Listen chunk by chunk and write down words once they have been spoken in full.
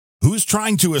Who's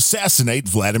trying to assassinate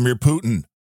Vladimir Putin?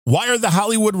 Why are the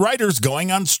Hollywood writers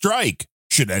going on strike?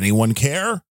 Should anyone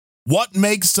care? What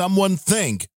makes someone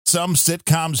think some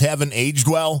sitcoms haven't aged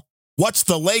well? What's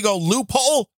the Lego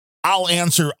loophole? I'll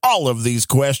answer all of these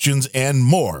questions and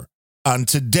more on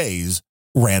today's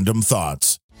Random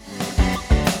Thoughts.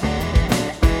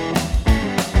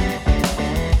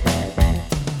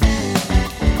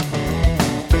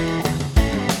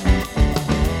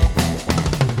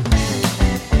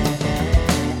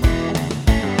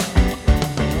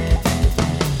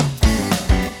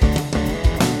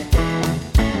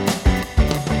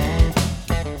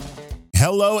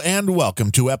 Hello and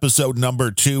welcome to episode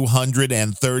number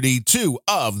 232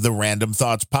 of the Random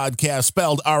Thoughts podcast,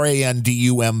 spelled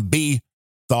R-A-N-D-U-M-B,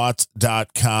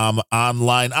 thoughts.com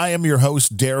online. I am your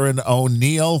host, Darren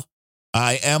O'Neill.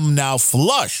 I am now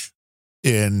flush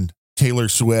in Taylor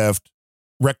Swift,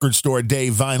 Record Store Day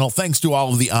vinyl, thanks to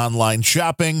all of the online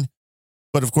shopping.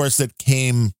 But of course, that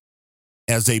came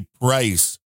as a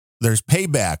price. There's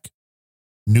payback.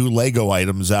 New Lego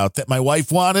items out that my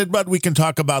wife wanted, but we can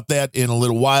talk about that in a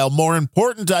little while. More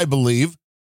important, I believe,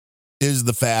 is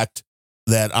the fact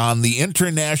that on the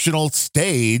international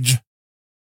stage,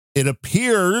 it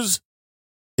appears,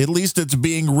 at least it's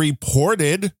being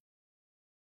reported,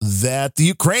 that the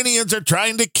Ukrainians are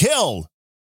trying to kill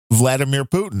Vladimir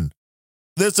Putin.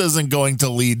 This isn't going to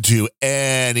lead to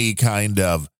any kind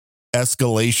of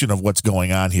escalation of what's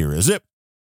going on here, is it?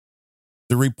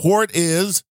 The report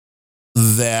is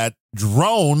that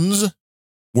drones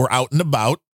were out and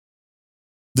about.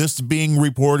 This being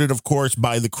reported, of course,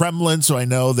 by the Kremlin. So I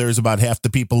know there's about half the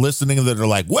people listening that are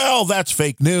like, well, that's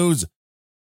fake news.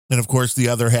 And of course, the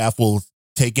other half will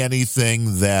take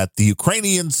anything that the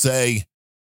Ukrainians say,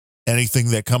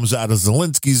 anything that comes out of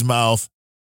Zelensky's mouth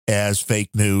as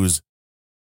fake news.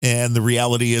 And the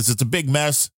reality is it's a big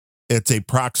mess. It's a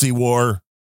proxy war.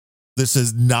 This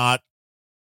is not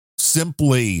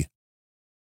simply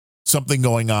something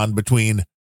going on between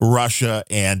Russia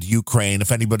and Ukraine.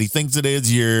 If anybody thinks it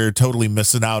is, you're totally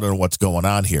missing out on what's going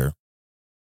on here.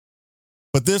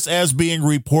 But this, as being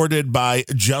reported by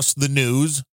Just the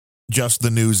News,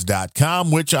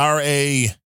 justthenews.com, which are a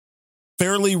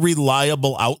fairly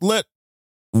reliable outlet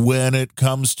when it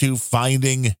comes to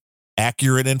finding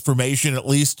accurate information, at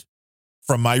least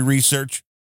from my research.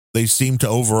 They seem to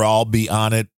overall be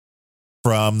on it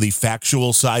from the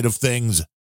factual side of things.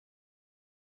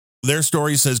 Their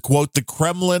story says, quote, the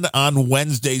Kremlin on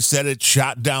Wednesday said it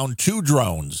shot down 2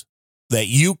 drones that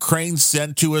Ukraine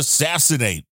sent to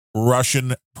assassinate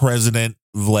Russian President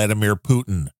Vladimir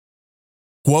Putin.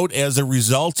 Quote, as a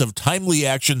result of timely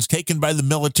actions taken by the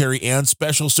military and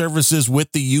special services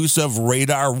with the use of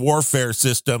radar warfare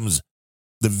systems,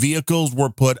 the vehicles were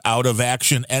put out of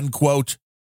action, end quote.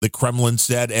 The Kremlin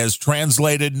said, as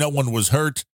translated, no one was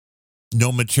hurt.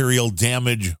 No material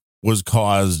damage was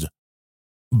caused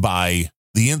by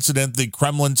the incident. The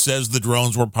Kremlin says the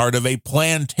drones were part of a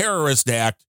planned terrorist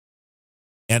act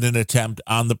and an attempt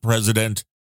on the president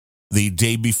the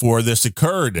day before this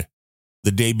occurred,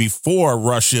 the day before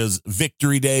Russia's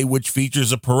Victory Day, which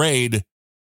features a parade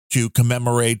to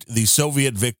commemorate the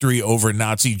Soviet victory over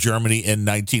Nazi Germany in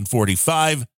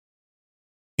 1945.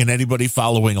 And anybody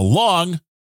following along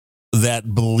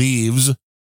that believes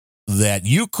that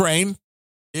Ukraine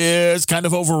is kind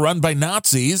of overrun by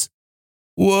Nazis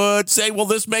would say, well,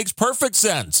 this makes perfect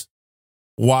sense.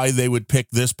 Why they would pick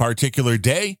this particular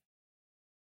day,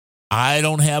 I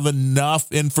don't have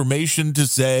enough information to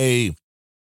say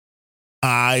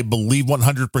I believe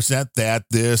 100% that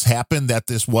this happened, that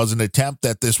this was an attempt,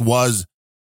 that this was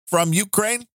from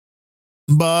Ukraine,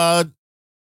 but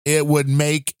it would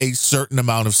make a certain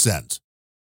amount of sense.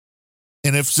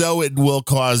 And if so, it will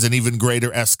cause an even greater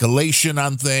escalation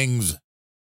on things.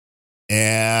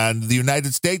 And the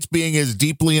United States being as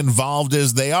deeply involved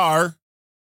as they are,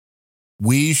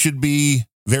 we should be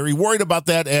very worried about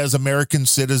that as American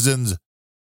citizens,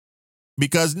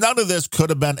 because none of this could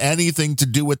have been anything to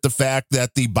do with the fact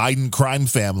that the Biden crime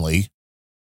family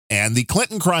and the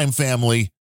Clinton crime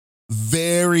family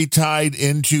very tied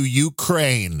into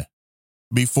Ukraine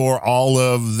before all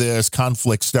of this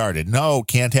conflict started. No,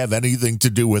 can't have anything to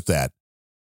do with that.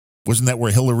 Wasn't that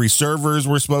where Hillary servers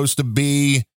were supposed to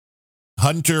be?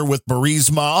 Hunter with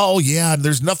Burisma. Oh, yeah,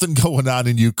 there's nothing going on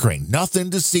in Ukraine. Nothing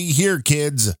to see here,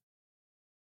 kids.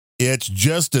 It's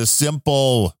just a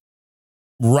simple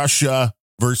Russia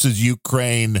versus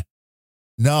Ukraine.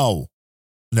 No,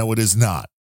 it is not.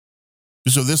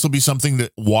 So this will be something to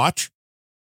watch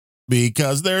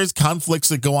because there's conflicts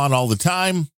that go on all the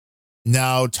time.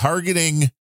 Now, targeting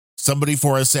somebody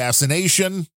for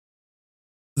assassination,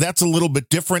 that's a little bit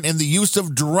different. And the use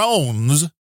of drones,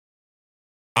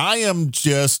 I am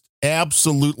just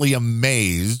absolutely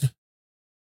amazed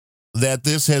that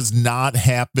this has not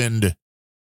happened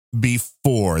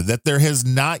before, that there has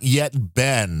not yet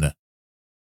been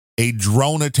a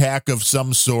drone attack of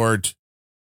some sort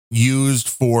used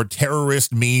for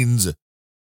terrorist means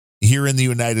here in the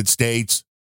United States,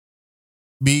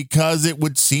 because it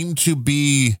would seem to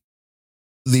be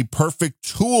the perfect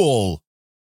tool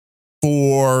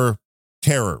for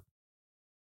terror.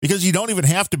 Because you don't even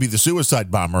have to be the suicide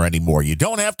bomber anymore. You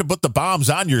don't have to put the bombs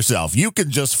on yourself. You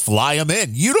can just fly them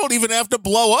in. You don't even have to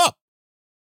blow up,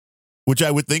 which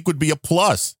I would think would be a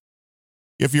plus.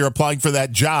 If you're applying for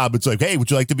that job, it's like, hey,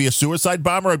 would you like to be a suicide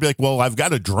bomber? I'd be like, well, I've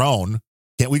got a drone.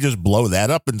 Can't we just blow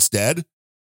that up instead?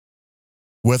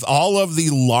 With all of the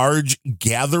large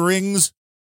gatherings,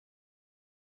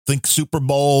 think Super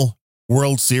Bowl,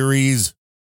 World Series,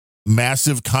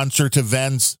 massive concert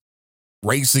events,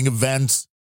 racing events,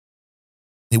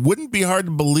 it wouldn't be hard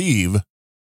to believe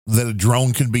that a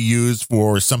drone can be used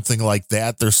for something like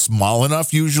that. They're small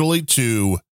enough usually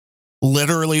to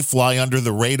literally fly under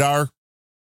the radar.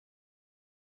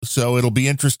 So it'll be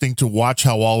interesting to watch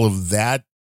how all of that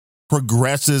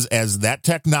progresses as that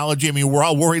technology. I mean, we're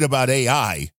all worried about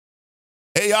AI.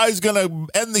 AI is going to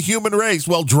end the human race.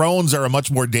 Well, drones are a much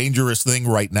more dangerous thing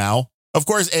right now. Of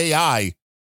course, AI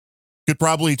could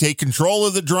probably take control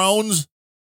of the drones,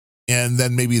 and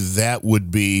then maybe that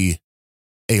would be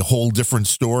a whole different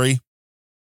story.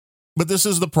 But this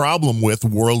is the problem with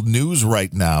world news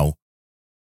right now.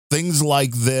 Things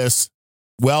like this.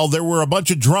 Well, there were a bunch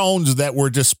of drones that were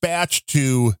dispatched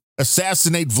to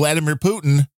assassinate Vladimir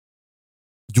Putin.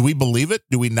 Do we believe it?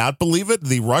 Do we not believe it?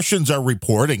 The Russians are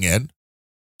reporting it.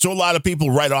 So a lot of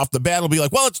people right off the bat will be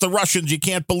like, well, it's the Russians. You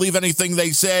can't believe anything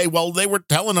they say. Well, they were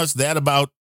telling us that about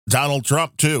Donald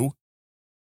Trump, too.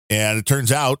 And it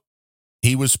turns out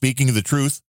he was speaking the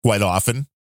truth quite often.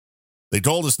 They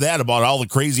told us that about all the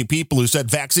crazy people who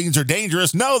said vaccines are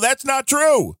dangerous. No, that's not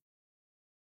true.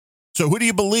 So who do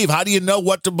you believe? How do you know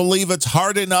what to believe? It's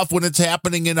hard enough when it's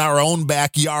happening in our own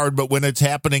backyard, but when it's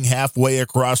happening halfway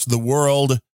across the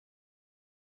world,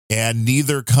 and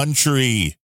neither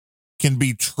country can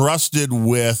be trusted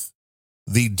with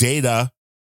the data,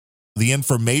 the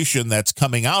information that's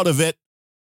coming out of it,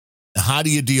 how do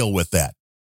you deal with that?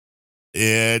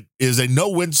 It is a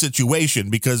no-win situation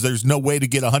because there's no way to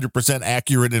get 100%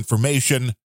 accurate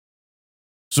information.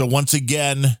 So once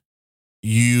again,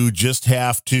 you just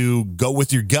have to go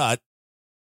with your gut,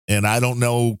 and I don't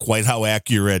know quite how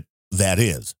accurate that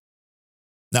is.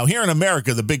 Now, here in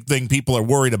America, the big thing people are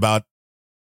worried about,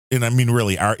 and I mean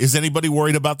really, is anybody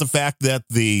worried about the fact that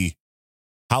the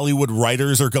Hollywood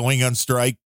writers are going on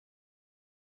strike?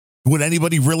 Would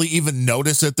anybody really even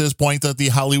notice at this point that the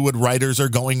Hollywood writers are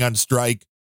going on strike?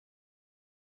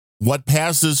 What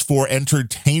passes for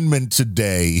entertainment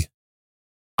today,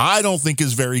 I don't think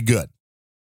is very good.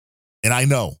 And I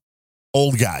know,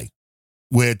 old guy,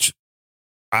 which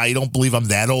I don't believe I'm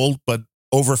that old, but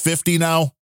over 50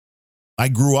 now. I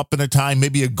grew up in a time,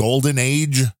 maybe a golden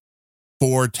age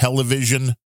for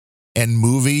television and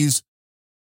movies.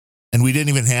 And we didn't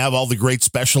even have all the great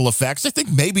special effects. I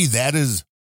think maybe that is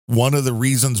one of the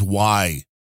reasons why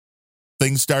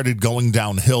things started going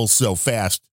downhill so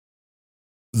fast.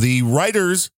 The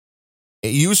writers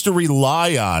used to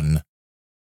rely on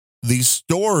the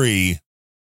story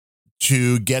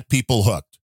to get people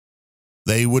hooked.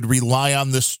 They would rely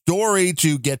on the story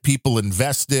to get people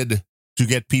invested, to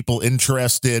get people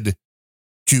interested,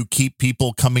 to keep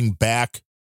people coming back.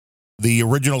 The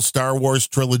original Star Wars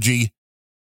trilogy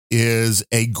is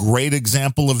a great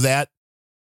example of that,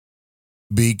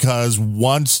 because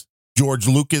once George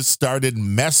Lucas started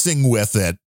messing with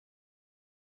it,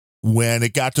 when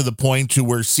it got to the point to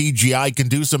where CGI can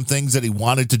do some things that he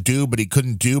wanted to do, but he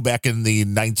couldn't do back in the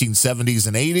 1970s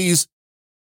and 80s.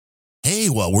 Hey,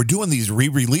 well, we're doing these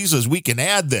re-releases. We can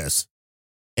add this.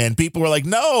 And people were like,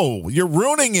 no, you're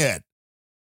ruining it.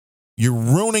 You're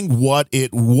ruining what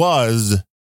it was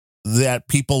that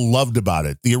people loved about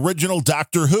it. The original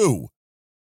Doctor Who.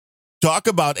 Talk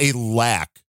about a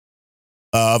lack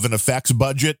of an effects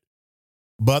budget,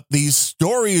 but these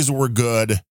stories were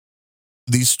good.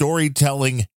 The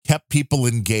storytelling kept people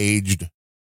engaged.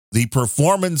 The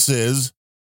performances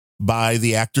by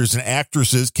the actors and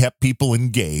actresses kept people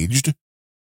engaged.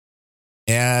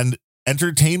 And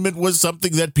entertainment was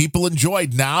something that people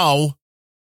enjoyed. Now,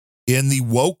 in the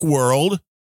woke world,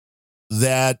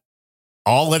 that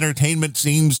all entertainment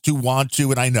seems to want to,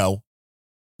 and I know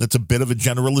that's a bit of a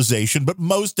generalization, but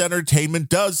most entertainment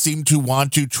does seem to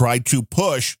want to try to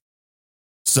push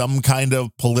some kind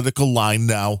of political line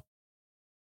now.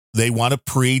 They want to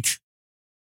preach,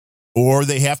 or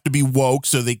they have to be woke,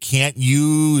 so they can't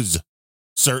use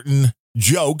certain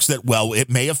jokes that, well, it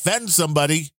may offend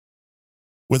somebody,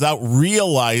 without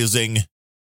realizing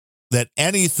that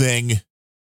anything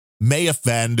may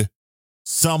offend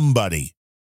somebody.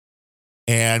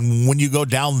 And when you go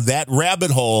down that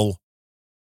rabbit hole,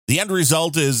 the end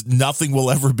result is nothing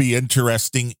will ever be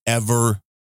interesting ever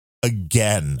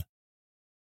again.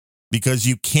 Because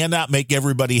you cannot make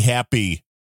everybody happy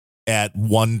at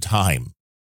one time.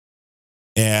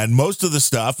 And most of the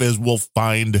stuff, as we'll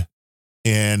find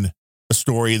in a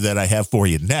story that I have for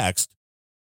you next,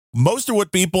 most of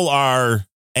what people are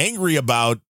angry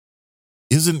about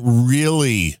isn't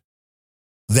really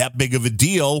that big of a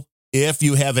deal if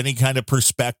you have any kind of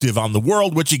perspective on the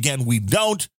world, which again, we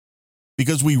don't,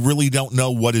 because we really don't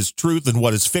know what is truth and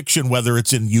what is fiction, whether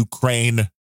it's in Ukraine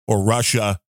or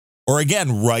Russia, or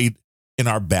again, right in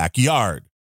our backyard.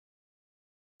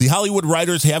 The Hollywood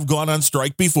writers have gone on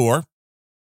strike before.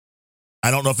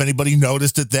 I don't know if anybody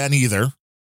noticed it then either.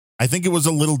 I think it was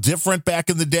a little different back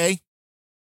in the day,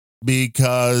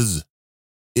 because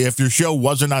if your show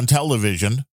wasn't on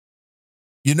television,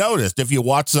 you noticed if you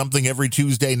watched something every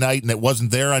Tuesday night and it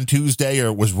wasn't there on Tuesday, or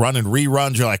it was running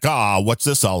reruns, you're like, what's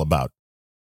this all about?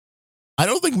 I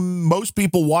don't think most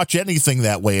people watch anything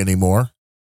that way anymore.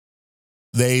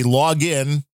 They log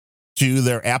in to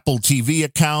their Apple TV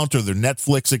account or their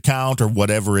Netflix account or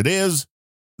whatever it is.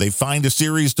 They find a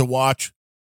series to watch,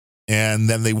 and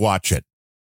then they watch it.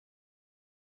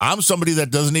 I'm somebody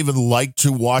that doesn't even like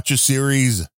to watch a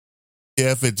series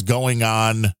if it's going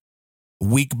on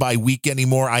week by week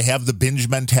anymore. I have the binge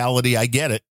mentality. I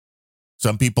get it.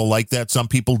 Some people like that. Some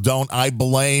people don't. I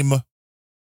blame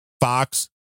Fox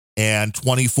and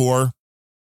 24,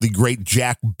 the great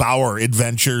Jack Bauer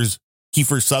adventures.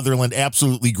 Kiefer Sutherland,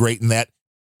 absolutely great in that.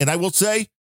 And I will say,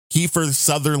 Kiefer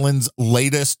Sutherland's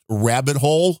latest Rabbit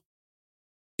Hole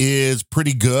is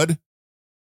pretty good.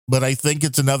 But I think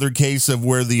it's another case of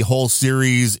where the whole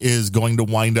series is going to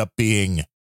wind up being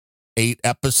 8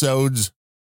 episodes,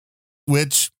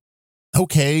 which,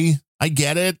 okay, I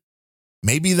get it.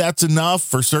 Maybe that's enough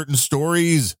for certain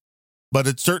stories, but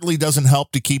it certainly doesn't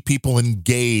help to keep people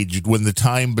engaged when the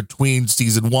time between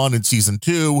season 1 and season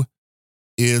 2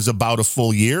 is about a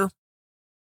full year.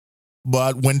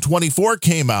 But when 24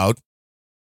 came out,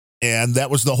 and that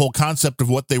was the whole concept of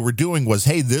what they were doing, was,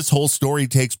 hey, this whole story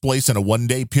takes place in a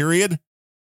 1-day period,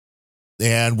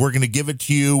 and we're going to give it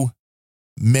to you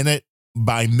minute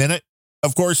by minute.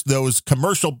 Of course, those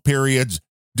commercial periods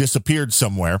disappeared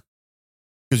somewhere,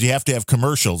 because you have to have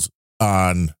commercials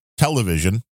on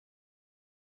television.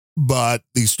 But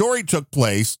the story took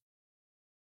place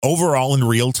overall in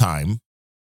real time.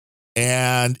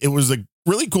 And it was a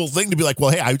really cool thing to be like, well,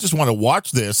 hey, I just want to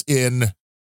watch this in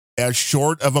as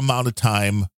short of amount of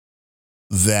time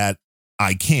that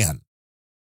I can.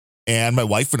 And my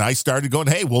wife and I started going,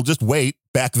 hey, we'll just wait.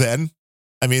 Back then,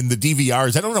 I mean, the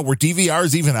DVRs, I don't know, were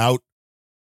DVRs even out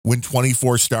when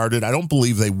 24 started? I don't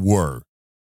believe they were.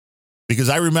 Because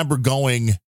I remember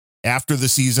going after the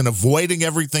season, avoiding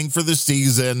everything for the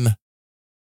season,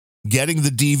 getting the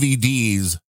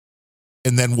DVDs,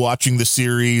 and then watching the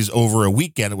series over a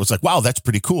weekend. It was like, wow, that's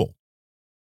pretty cool.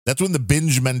 That's when the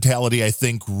binge mentality, I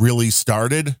think, really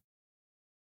started.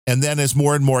 And then as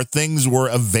more and more things were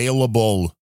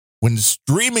available, when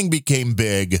streaming became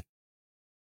big,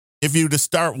 if you to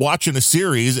start watching a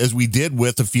series, as we did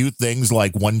with a few things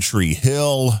like One Tree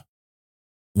Hill,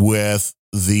 with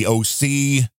the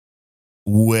OC,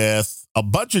 with a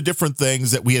bunch of different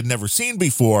things that we had never seen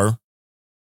before,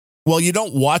 well, you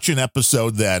don't watch an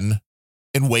episode then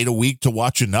and wait a week to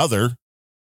watch another.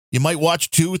 You might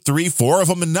watch 2, 3, 4 of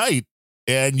them a night,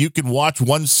 and you can watch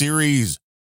one series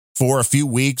for a few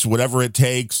weeks, whatever it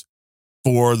takes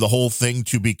for the whole thing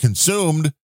to be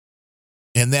consumed.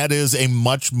 And that is a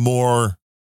much more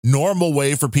normal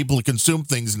way for people to consume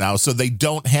things now. So they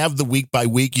don't have the week by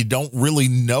week. You don't really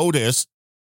notice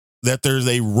that there's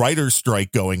a writer's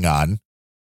strike going on.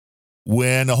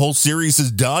 When a whole series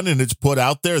is done and it's put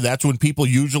out there, that's when people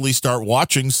usually start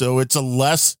watching. So it's a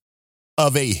less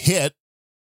of a hit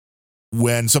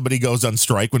when somebody goes on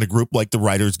strike, when a group like the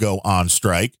writers go on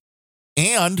strike.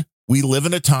 And we live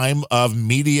in a time of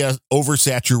media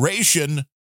oversaturation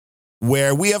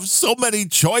where we have so many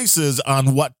choices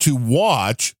on what to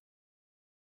watch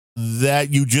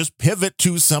that you just pivot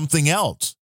to something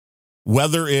else,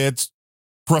 whether it's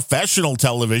professional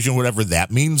television, whatever that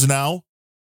means now,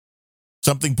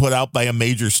 something put out by a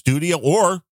major studio,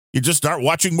 or you just start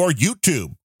watching more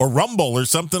YouTube or Rumble or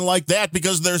something like that,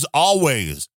 because there's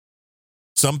always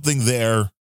something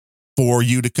there for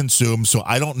you to consume. So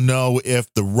I don't know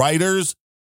if the writers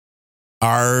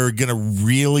are going to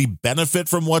really benefit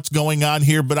from what's going on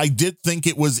here, but I did think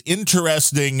it was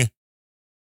interesting,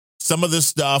 some of the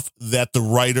stuff that the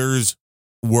writers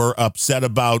were upset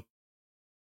about.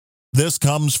 This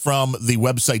comes from the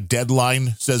website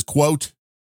Deadline. Says, quote,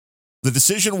 "The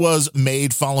decision was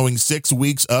made following 6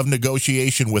 weeks of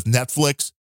negotiation with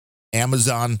Netflix,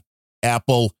 Amazon,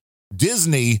 Apple,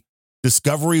 Disney,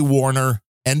 Discovery, Warner,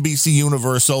 NBC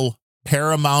Universal,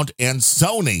 Paramount, and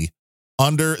Sony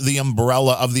under the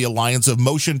umbrella of the Alliance of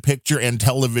Motion Picture and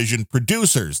Television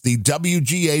Producers. The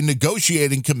WGA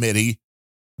negotiating committee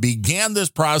began this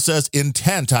process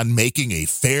intent on making a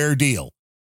fair deal.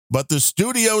 But the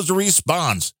studio's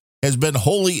response has been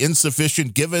wholly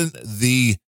insufficient given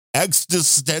the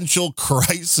existential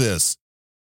crisis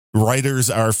writers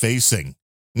are facing."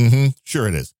 Sure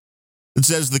it is. It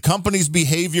says the company's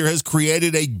behavior has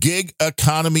created a gig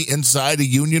economy inside a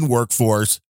union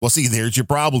workforce. Well, see, there's your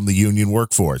problem, the union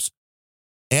workforce.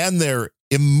 And their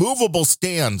immovable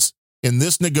stance in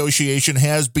this negotiation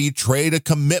has betrayed a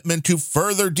commitment to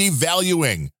further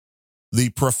devaluing the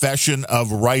profession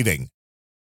of writing.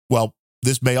 Well,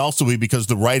 this may also be because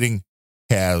the writing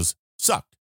has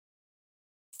sucked.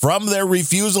 From their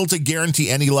refusal to guarantee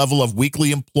any level of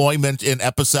weekly employment in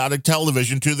episodic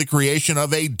television to the creation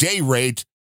of a day rate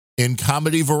in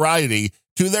comedy variety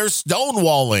to their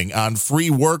stonewalling on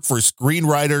free work for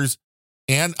screenwriters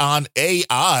and on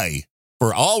AI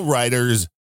for all writers,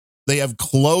 they have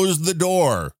closed the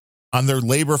door on their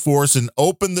labor force and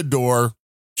opened the door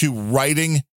to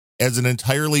writing as an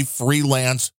entirely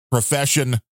freelance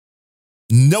profession.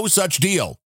 No such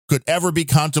deal could ever be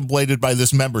contemplated by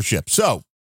this membership. So,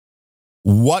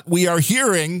 what we are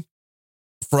hearing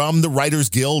from the Writers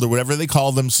Guild or whatever they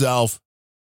call themselves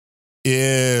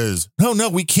is, no,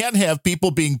 we can't have people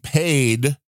being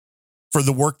paid for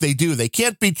the work they do. They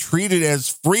can't be treated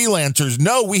as freelancers.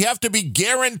 No, we have to be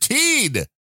guaranteed.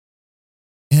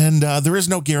 And there is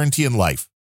no guarantee in life.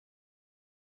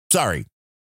 Sorry.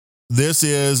 This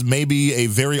is maybe a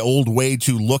very old way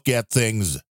to look at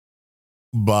things,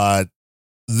 but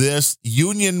this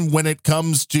union, when it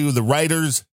comes to the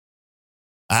writers,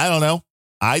 I don't know.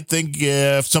 I think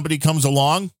if somebody comes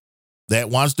along that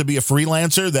wants to be a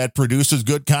freelancer that produces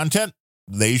good content,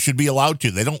 they should be allowed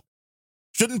to. They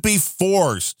shouldn't be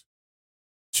forced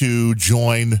to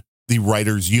join the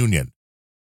writers union.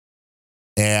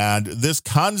 And this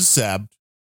concept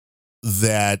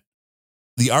that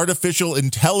the artificial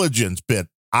intelligence bit,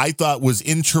 I thought was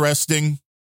interesting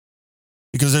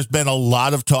because there's been a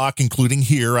lot of talk, including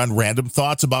here on Random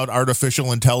Thoughts, about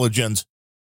artificial intelligence.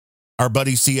 Our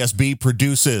buddy CSB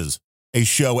produces a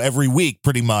show every week,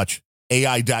 pretty much,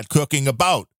 AI.cooking,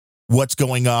 about what's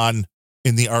going on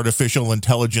in the artificial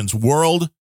intelligence world.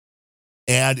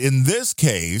 And in this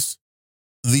case,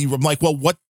 I'm like, well,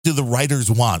 what do the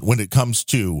writers want when it comes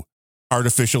to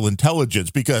artificial intelligence?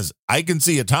 Because I can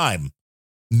see a time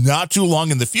not too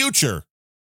long in the future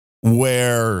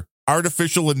where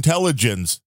artificial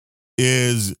intelligence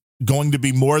is going to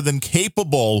be more than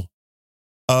capable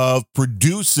of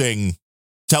producing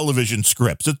television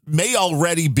scripts. It may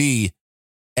already be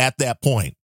at that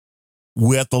point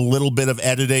with a little bit of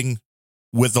editing,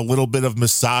 with a little bit of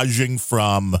massaging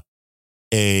from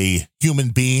a human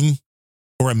being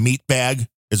or a meat bag,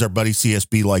 as our buddy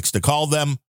CSB likes to call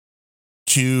them,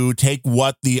 to take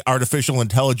what the artificial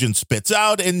intelligence spits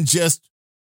out and just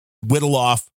whittle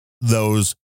off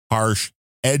those harsh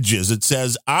edges. It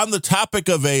says, on the topic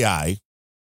of AI,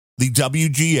 the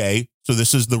WGA, so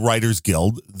this is the Writers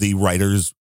Guild, the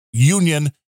Writers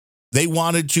Union, they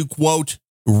wanted to, quote,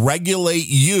 regulate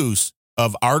use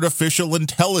of artificial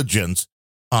intelligence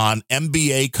on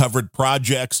MBA-covered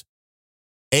projects.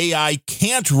 AI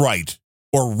can't write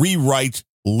or rewrite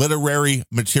literary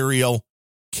material,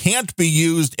 can't be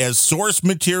used as source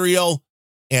material,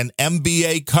 and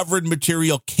MBA-covered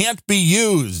material can't be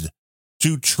used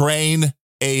to train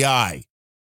AI.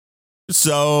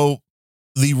 So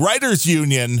the Writers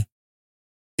Union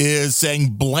is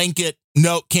saying blanket,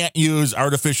 no, can't use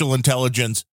artificial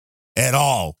intelligence at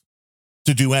all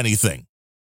to do anything.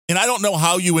 And I don't know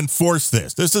how you enforce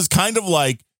this. This is kind of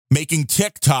like making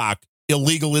TikTok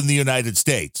illegal in the United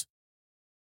States.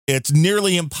 It's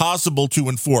nearly impossible to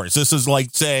enforce. This is like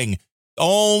saying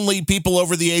only people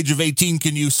over the age of 18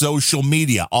 can use social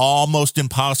media. Almost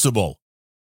impossible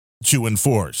to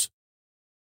enforce.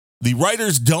 The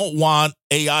writers don't want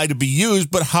AI to be used,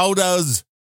 but how does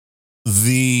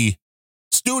the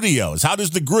studios, how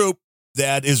does the group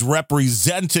that is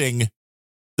representing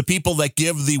the people that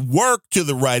give the work to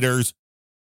the writers,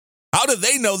 How do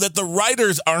they know that the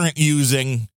writers aren't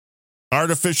using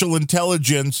artificial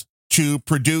intelligence to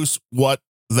produce what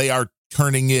they are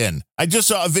turning in? I just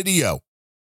saw a video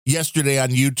yesterday on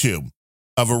YouTube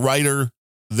of a writer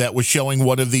that was showing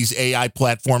one of these AI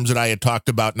platforms that I had talked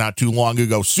about not too long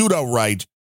ago, Pseudo-Write,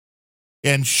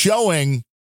 and showing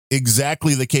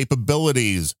exactly the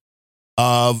capabilities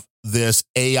of this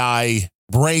AI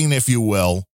brain, if you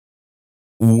will,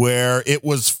 where it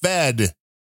was fed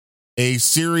a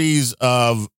series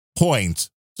of points.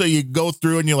 So you go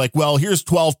through and you're like, well, here's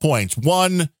 12 points.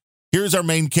 1, here's our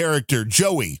main character,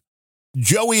 Joey.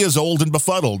 Joey is old and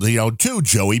befuddled. 2,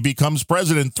 Joey becomes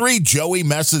president. 3, Joey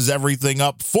messes everything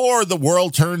up. 4, the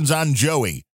world turns on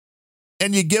Joey.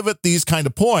 And you give it these kind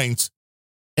of points,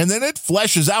 and then it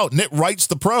fleshes out and it writes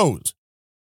the prose.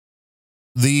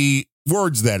 The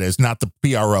words, that is, not the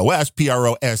PROS,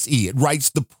 PROSE. It writes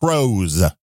the prose.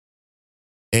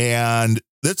 And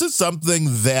this is something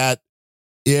that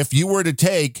if you were to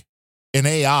take an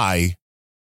AI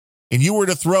and you were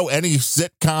to throw any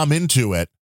sitcom into it,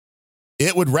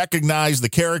 it would recognize the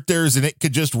characters and it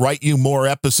could just write you more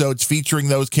episodes featuring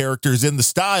those characters in the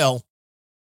style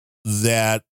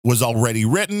that was already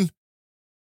written.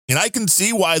 And I can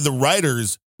see why the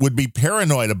writers would be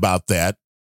paranoid about that.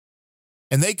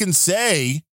 And they can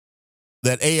say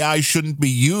that AI shouldn't be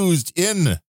used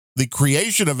in the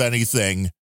creation of anything.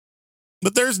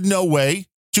 But there's no way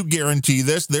to guarantee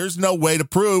this. There's no way to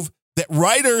prove that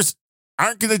writers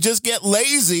aren't going to just get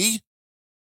lazy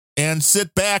and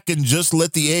sit back and just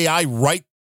let the AI write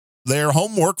their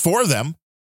homework for them.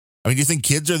 I mean, do you think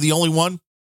kids are the only one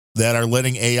that are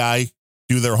letting AI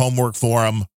do their homework for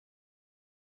them?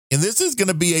 And this is going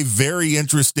to be a very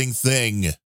interesting thing,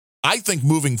 I think,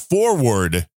 moving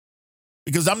forward,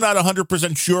 because I'm not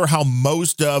 100% sure how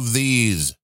most of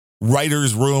these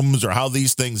writers' rooms or how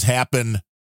these things happen,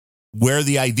 where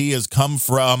the ideas come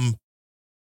from.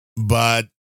 But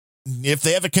if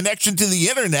they have a connection to the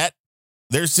internet,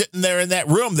 they're sitting there in that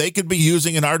room. They could be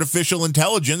using an artificial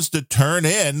intelligence to turn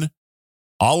in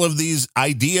all of these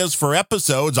ideas for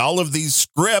episodes, all of these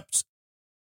scripts.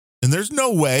 And there's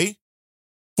no way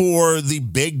for the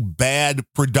big bad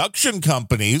production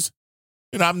companies.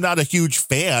 And I'm not a huge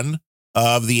fan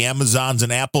of the Amazons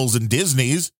and Apples and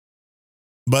Disneys.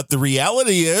 But the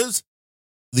reality is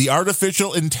the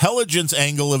artificial intelligence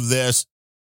angle of this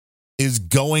is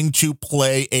going to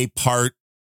play a part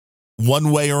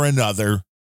one way or another.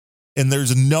 And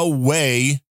there's no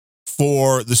way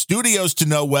for the studios to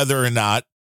know whether or not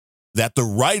that the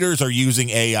writers are using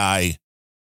AI.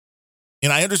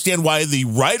 And I understand why the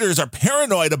writers are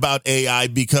paranoid about AI,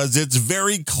 because it's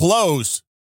very close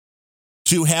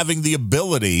to having the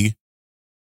ability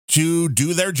to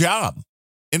do their job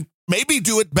and maybe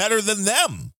do it better than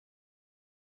them.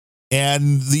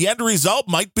 And the end result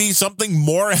might be something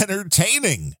more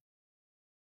entertaining.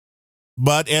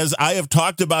 But as I have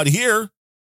talked about here,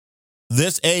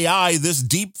 this AI, this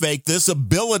deepfake, this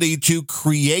ability to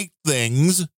create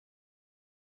things,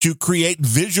 to create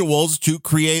visuals, to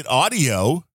create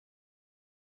audio,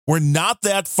 we're not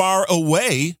that far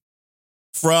away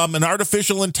from an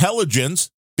artificial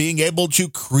intelligence being able to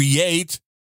create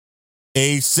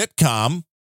a sitcom,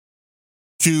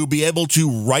 to be able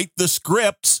to write the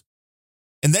scripts,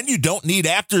 and then you don't need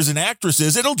actors and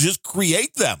actresses. It'll just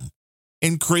create them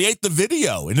and create the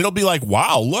video. And it'll be like,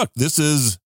 wow, look, this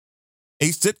is a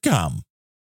sitcom.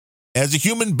 As a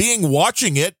human being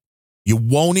watching it, you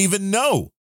won't even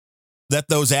know that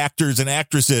those actors and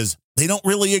actresses, they don't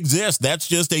really exist. That's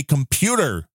just a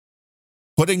computer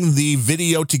putting the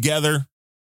video together,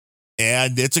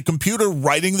 and it's a computer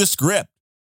writing the script.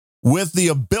 With the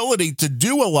ability to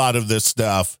do a lot of this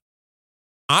stuff,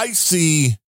 I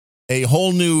see a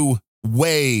whole new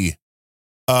way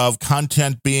of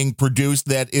content being produced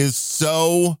that is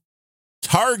so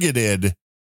targeted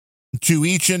to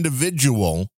each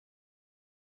individual,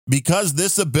 because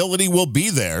this ability will be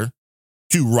there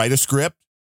to write a script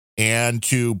and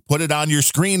to put it on your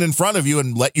screen in front of you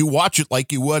and let you watch it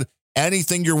like you would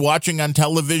anything you're watching on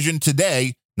television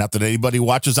today. Not that anybody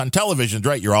watches on television,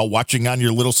 right? You're all watching on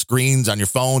your little screens, on your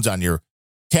phones, on your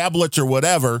tablets or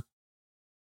whatever.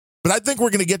 But I think we're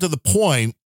going to get to the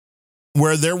point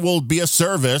where there will be a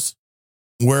service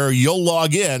where you'll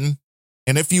log in,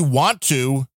 and if you want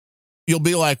to, you'll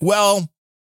be like, well,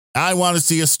 I want to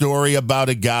see a story about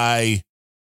a guy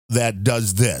that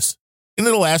does this. And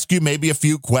it'll ask you maybe a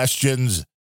few questions,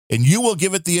 and you will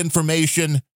give it the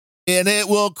information, and it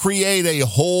will create a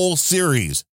whole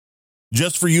series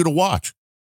just for you to watch.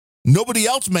 Nobody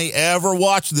else may ever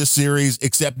watch this series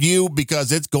except you,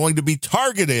 because it's going to be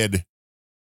targeted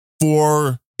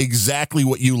for exactly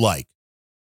what you like.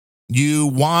 You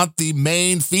want the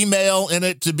main female in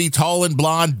it to be tall and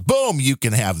blonde? Boom, you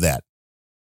can have that.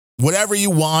 Whatever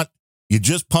you want, you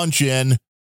just punch in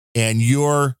and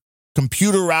your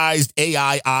computerized,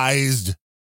 AI-ized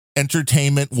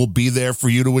entertainment will be there for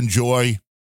you to enjoy.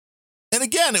 And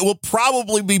again, it will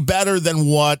probably be better than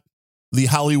what the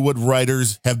Hollywood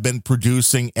writers have been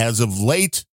producing as of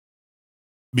late,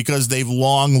 because they've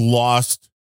long lost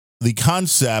the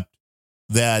concept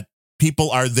that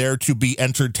people are there to be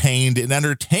entertained, and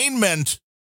entertainment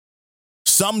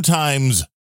sometimes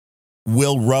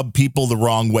will rub people the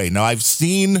wrong way. Now, I've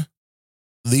seen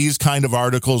these kind of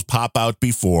articles pop out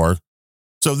before,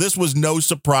 so this was no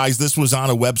surprise. This was on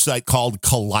a website called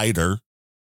Collider,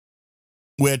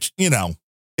 which,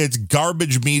 it's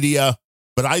garbage media.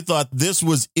 But I thought this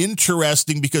was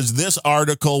interesting because this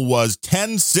article was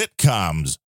 10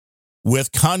 sitcoms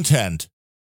with content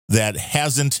that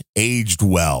hasn't aged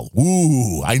well.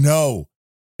 Ooh, I know.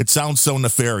 It sounds so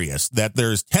nefarious that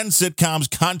there's 10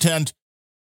 sitcoms, content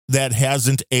that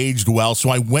hasn't aged well. So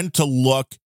I went to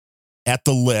look at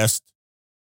the list,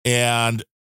 and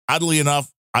oddly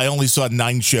enough, I only saw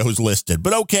 9 shows listed.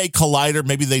 But okay, Collider,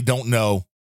 maybe they don't know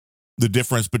the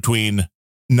difference between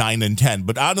 9 and 10.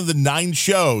 But out of the 9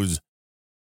 shows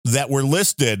that were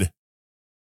listed,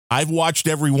 I've watched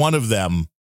every one of them,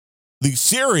 the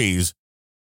series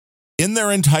in their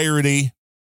entirety,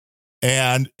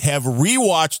 and have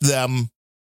rewatched them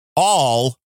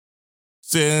all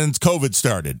since COVID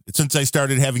started. Since I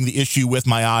started having the issue with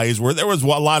my eyes, where there was a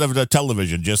lot of the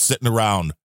television just sitting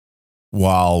around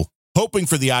while hoping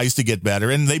for the eyes to get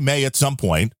better. And they may at some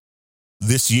point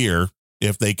this year,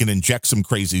 if they can inject some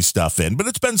crazy stuff in. But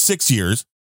it's been 6 years.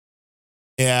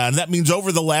 And that means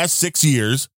over the last 6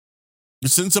 years,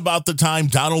 since about the time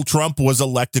Donald Trump was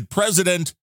elected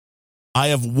president, I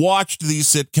have watched these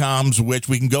sitcoms, which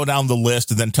we can go down the list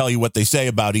and then tell you what they say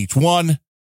about each one.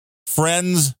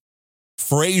 Friends,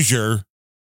 Frasier,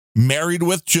 Married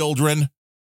with Children,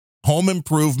 Home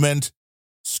Improvement,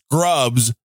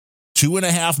 Scrubs,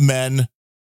 2.5 Men,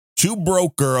 Two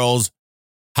Broke Girls,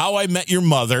 How I Met Your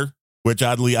Mother, which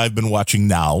oddly I've been watching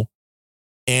now,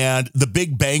 and The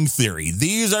Big Bang Theory.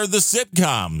 These are the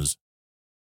sitcoms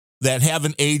that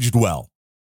haven't aged well.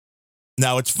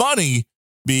 Now, it's funny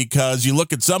because you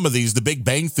look at some of these, The Big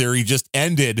Bang Theory just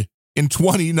ended in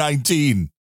 2019.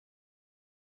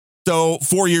 So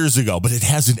 4 years ago, but it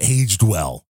hasn't aged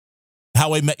well.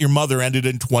 How I Met Your Mother ended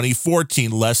in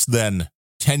 2014, less than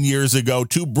 10 years ago.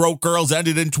 Two Broke Girls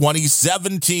ended in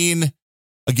 2017.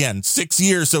 Again, 6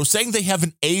 years. So saying they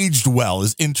haven't aged well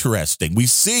is interesting. We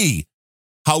see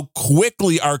how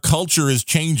quickly our culture is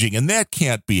changing, and that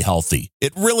can't be healthy.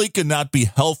 It really cannot be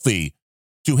healthy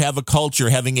to have a culture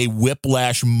having a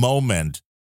whiplash moment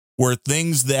where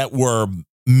things that were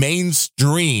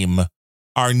mainstream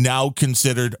are now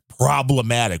considered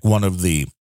problematic. One of the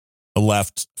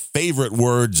left's favorite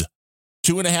words,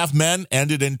 2.5 Men,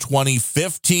 ended in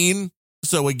 2015.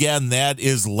 So again, that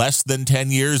is less than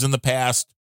 10 years in the past.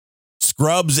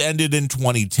 Scrubs ended in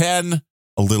 2010,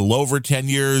 a little over 10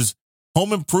 years.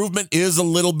 Home Improvement is a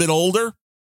little bit older,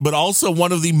 but also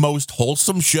one of the most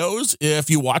wholesome shows, if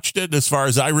you watched it, as far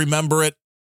as I remember it.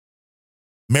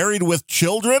 Married with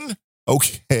Children,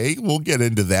 okay, we'll get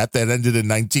into that. That ended in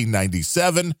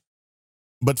 1997.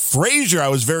 But Frasier, I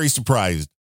was very surprised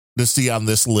to see on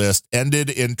this list, ended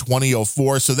in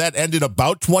 2004. So that ended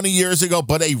about 20 years ago,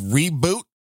 but a reboot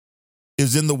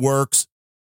is in the works.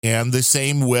 And the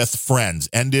same with Friends,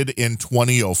 ended in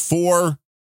 2004,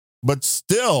 but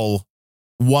still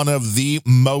one of the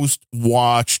most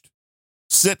watched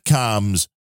sitcoms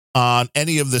on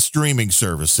any of the streaming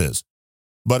services.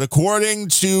 But according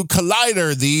to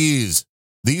Collider, these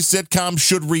sitcoms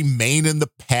should remain in the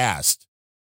past,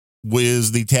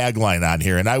 was the tagline on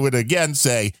here. And I would again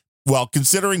say, well,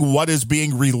 considering what is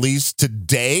being released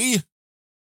today,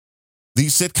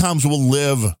 these sitcoms will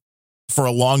live for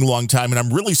a long, long time. And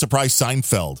I'm really surprised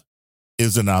Seinfeld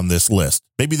isn't on this list.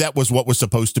 Maybe that was what was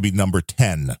supposed to be number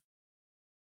 10.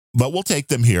 But we'll take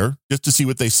them here just to see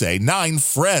what they say. 9,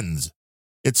 Friends.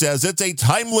 It says it's a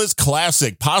timeless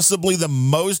classic, possibly the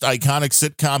most iconic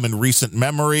sitcom in recent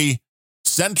memory,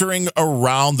 centering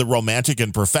around the romantic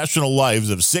and professional lives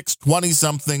of 6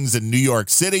 20-somethings in New York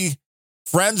City.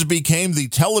 Friends became the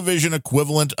television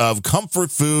equivalent of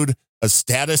comfort food, a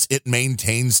status it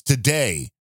maintains today.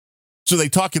 So they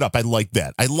talk it up. I like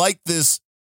that. I like this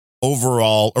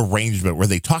overall arrangement where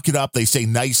they talk it up, they say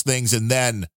nice things, and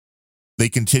then they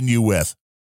continue with,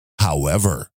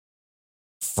 however,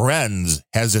 Friends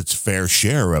has its fair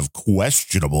share of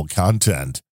questionable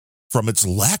content from its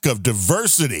lack of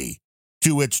diversity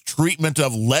to its treatment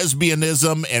of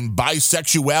lesbianism and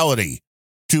bisexuality,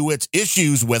 to its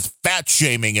issues with fat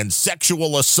shaming and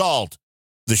sexual assault.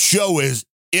 The show is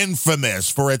infamous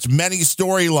for its many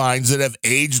storylines that have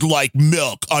aged like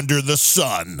milk under the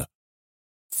sun.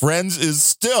 Friends is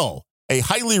still a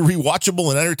highly rewatchable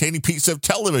and entertaining piece of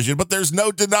television, but there's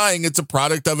no denying it's a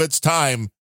product of its time,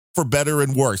 for better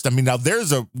and worse. I mean, now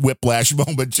there's a whiplash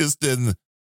moment just in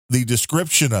the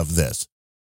description of this.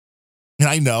 And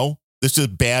I know this is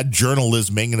bad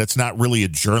journalisming, and it's not really a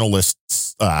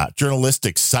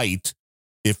journalistic site,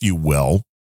 if you will,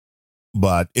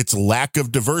 but it's lack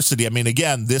of diversity. I mean,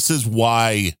 again, this is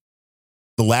why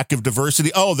the lack of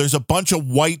diversity. Oh, there's a bunch of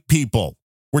white people.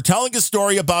 We're telling a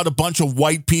story about a bunch of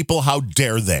white people. How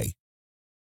dare they?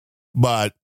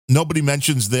 But nobody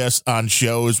mentions this on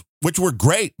shows, which were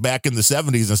great back in the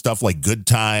 70s and stuff like Good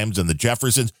Times and the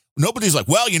Jeffersons. Nobody's like,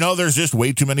 well, there's just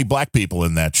way too many black people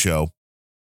in that show.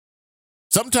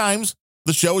 Sometimes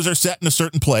the shows are set in a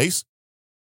certain place,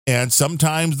 and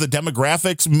sometimes the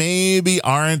demographics maybe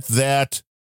aren't that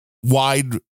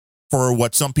wide for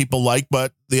what some people like,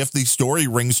 but if the story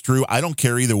rings true, I don't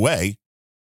care either way.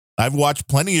 I've watched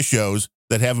plenty of shows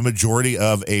that have a majority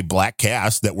of a black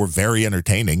cast that were very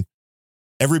entertaining.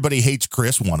 Everybody Hates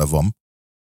Chris, one of them.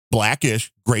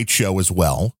 Blackish, great show as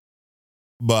well.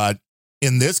 But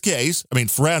in this case, I mean,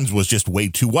 Friends was just way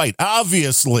too white,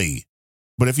 obviously.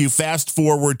 But if you fast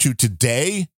forward to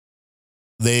today,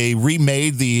 they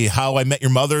remade the How I Met Your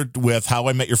Mother with How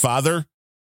I Met Your Father.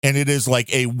 And it is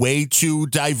like a way too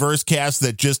diverse cast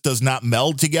that just does not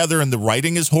meld together, and the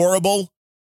writing is horrible.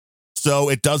 So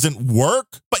it doesn't work.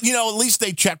 But, at least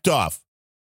they checked off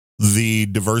the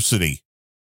diversity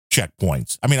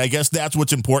checkpoints. I mean, I guess that's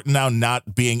what's important now,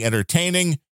 not being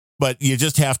entertaining, but you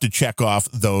just have to check off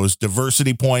those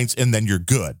diversity points, and then you're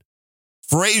good.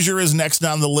 Frasier is next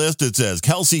on the list. It says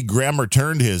Kelsey Grammer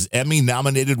turned his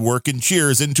Emmy-nominated work in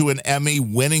Cheers into an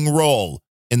Emmy-winning role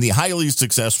in the highly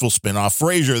successful spinoff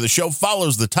Frasier. The show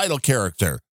follows the title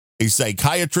character, a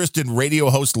psychiatrist and radio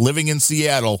host living in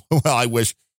Seattle. Well, I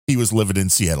wish he was living in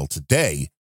Seattle today.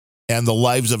 And the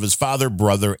lives of his father,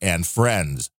 brother, and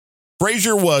friends.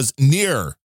 Frasier was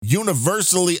near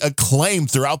universally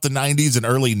acclaimed throughout the 90s and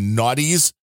early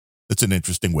noughties. That's an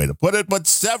interesting way to put it, but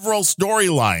several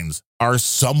storylines are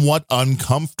somewhat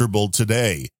uncomfortable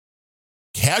today.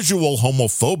 Casual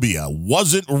homophobia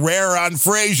wasn't rare on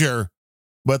Frasier,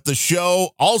 but the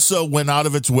show also went out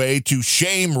of its way to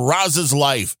shame Roz's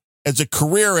life as a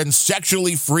career and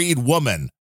sexually freed woman.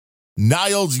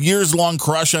 Niall's years-long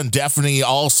crush on Daphne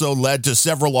also led to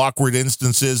several awkward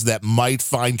instances that might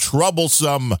find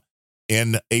troublesome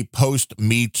in a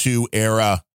post-Me Too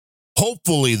era.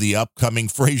 Hopefully, the upcoming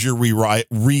Frasier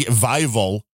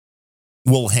revival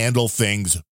will handle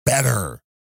things better.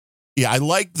 Yeah, I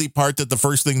like the part that the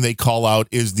first thing they call out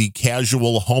is the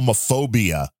casual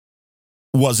homophobia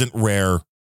wasn't rare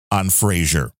on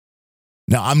Frasier.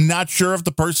 Now, I'm not sure if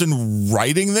the person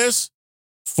writing this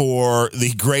for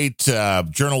the great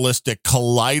journalistic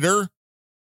Collider,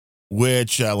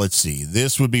 which, let's see,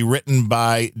 this would be written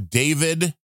by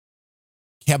David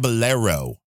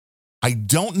Caballero. I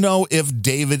don't know if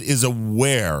David is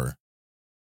aware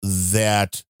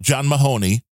that John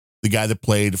Mahoney, the guy that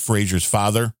played Frasier's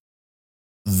father,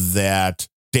 that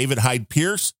David Hyde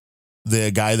Pierce,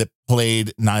 the guy that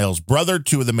played Niall's brother,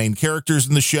 two of the main characters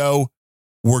in the show,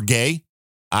 were gay.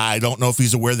 I don't know if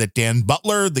he's aware that Dan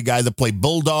Butler, the guy that played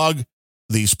Bulldog,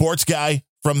 the sports guy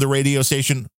from the radio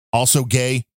station, also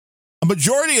gay. A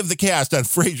majority of the cast on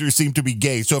Frasier seemed to be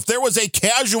gay. So if there was a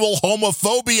casual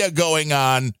homophobia going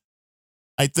on,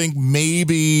 I think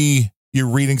maybe you're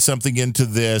reading something into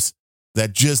this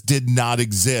that just did not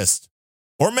exist.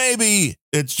 Or maybe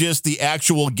it's just the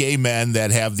actual gay men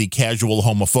that have the casual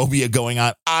homophobia going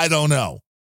on. I don't know.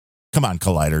 Come on,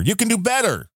 Collider. You can do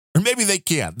better. Or maybe they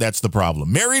can't. That's the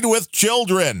problem. Married with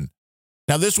Children.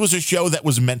 Now, this was a show that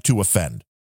was meant to offend.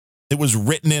 It was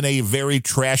written in a very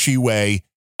trashy way.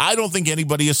 I don't think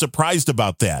anybody is surprised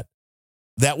about that.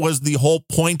 That was the whole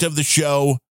point of the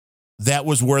show. That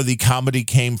was where the comedy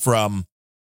came from.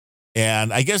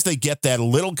 And I guess they get that a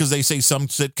little because they say some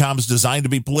sitcoms designed to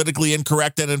be politically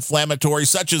incorrect and inflammatory,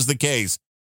 such is the case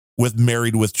with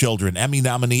Married with Children. Emmy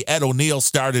nominee Ed O'Neill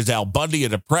starred as Al Bundy, a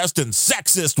depressed and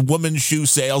sexist woman shoe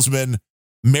salesman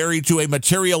married to a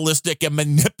materialistic and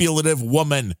manipulative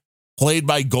woman played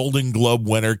by Golden Globe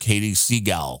winner Katie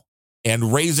Seagal,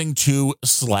 and raising two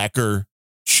slacker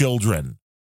children.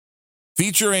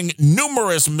 Featuring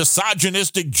numerous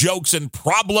misogynistic jokes and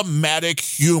problematic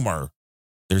humor.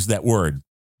 There's that word,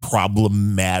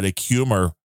 problematic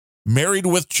humor. Married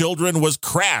with Children was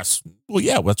crass. Well,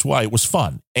 yeah, that's why it was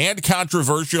fun and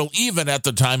controversial even at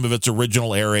the time of its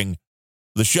original airing.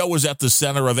 The show was at the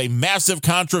center of a massive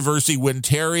controversy when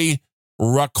Terry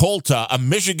Rakolta, a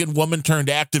Michigan woman turned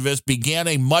activist, began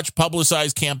a much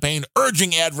publicized campaign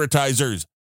urging advertisers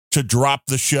to drop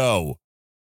the show.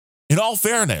 In all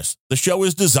fairness, the show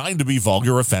is designed to be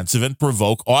vulgar, offensive, and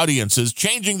provoke audiences,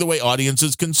 changing the way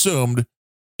audiences consumed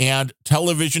and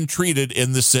television treated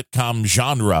in the sitcom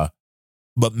genre.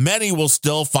 But many will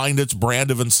still find its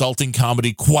brand of insulting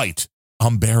comedy quite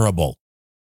unbearable.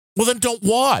 Well, then don't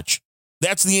watch.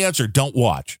 That's the answer. Don't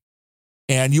watch.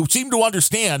 And you seem to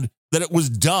understand that it was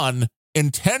done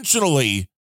intentionally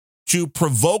to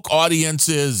provoke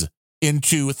audiences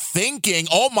into thinking,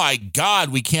 oh my God,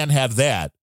 we can't have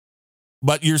that.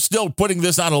 But you're still putting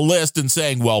this on a list and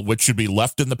saying, well, which should be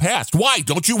left in the past? Why?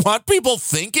 Don't you want people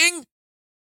thinking?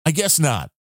 I guess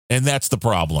not. And that's the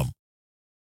problem.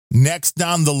 Next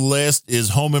on the list is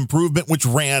Home Improvement, which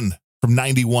ran from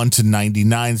 91 to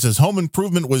 99. It says Home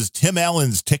Improvement was Tim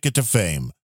Allen's ticket to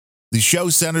fame. The show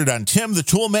centered on Tim the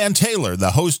Toolman Taylor,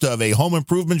 the host of a home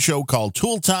improvement show called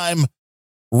Tool Time,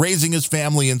 raising his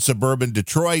family in suburban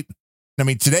Detroit. I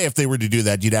mean, today, if they were to do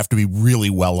that, you'd have to be really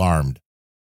well armed.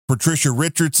 Patricia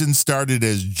Richardson started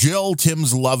as Jill,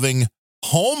 Tim's loving,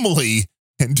 homely,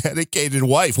 and dedicated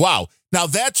wife. Wow. Now,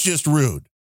 that's just rude.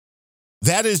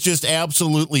 That is just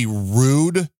absolutely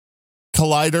rude,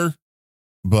 Collider.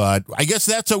 But I guess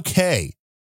that's okay.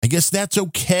 I guess that's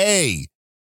okay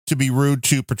to be rude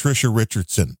to Patricia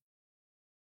Richardson.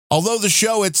 Although the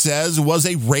show, it says, was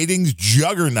a ratings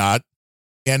juggernaut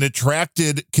and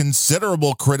attracted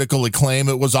considerable critical acclaim,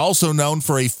 it was also known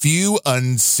for a few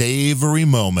unsavory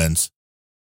moments.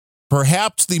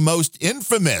 Perhaps the most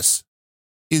infamous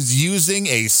is using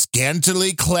a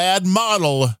scantily clad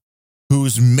model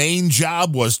whose main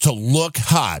job was to look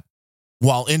hot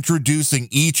while introducing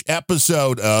each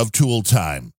episode of Tool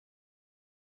Time.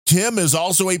 Tim is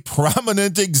also a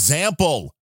prominent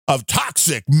example of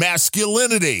toxic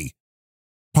masculinity,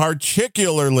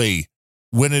 particularly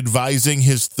when advising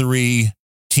his 3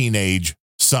 teenage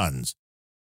sons.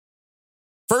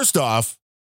 First off,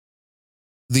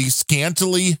 the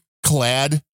scantily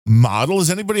clad model. Has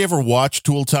anybody ever watched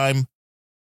Tool Time?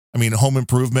 I mean, Home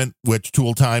Improvement, which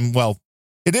Tool Time, well,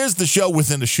 it is the show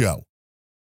within a show.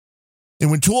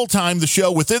 And when Tool Time, the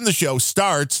show within the show,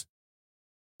 starts,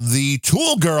 the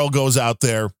tool girl goes out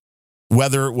there,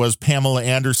 whether it was Pamela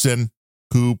Anderson,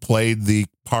 who played the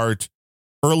part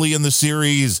early in the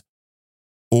series,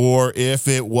 or if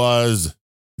it was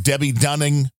Debbie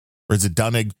Dunning, or is it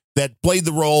Dunning, that played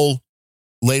the role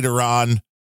later on.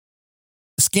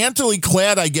 Scantily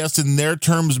clad, I guess, in their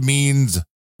terms means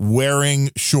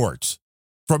wearing shorts.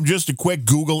 From just a quick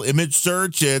Google image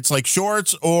search, it's like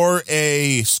shorts or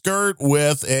a skirt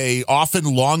with a often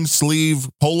long sleeve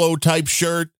polo type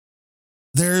shirt.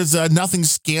 There's nothing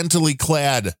scantily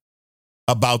clad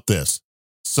about this.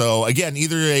 So again,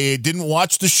 either they didn't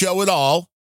watch the show at all.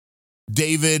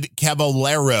 David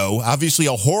Caballero, obviously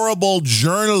a horrible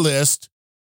journalist,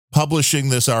 publishing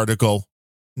this article.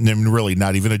 And really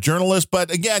not even a journalist,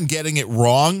 but again, getting it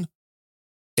wrong.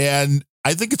 And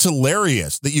I think it's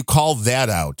hilarious that you call that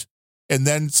out and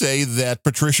then say that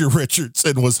Patricia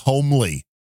Richardson was homely.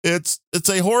 It's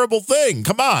a horrible thing.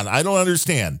 Come on. I don't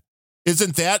understand.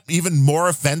 Isn't that even more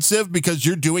offensive because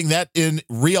you're doing that in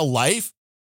real life?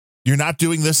 You're not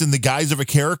doing this in the guise of a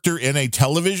character in a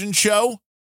television show?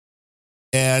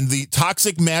 And the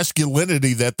toxic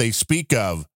masculinity that they speak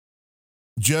of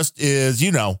just is,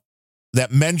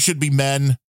 that men should be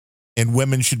men and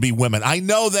women should be women. I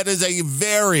know that is a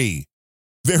very,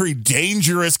 very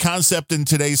dangerous concept in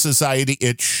today's society.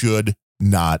 It should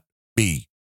not be.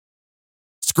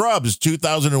 Scrubs,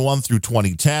 2001 through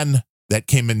 2010. That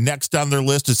came in next on their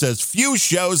list. It says, few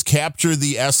shows capture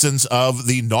the essence of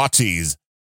the noughties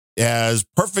as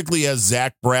perfectly as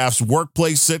Zach Braff's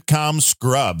workplace sitcom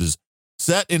Scrubs.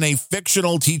 Set in a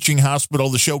fictional teaching hospital,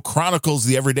 the show chronicles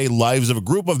the everyday lives of a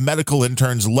group of medical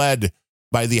interns led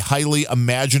by the highly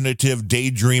imaginative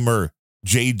daydreamer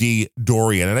J.D.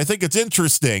 Dorian. And I think it's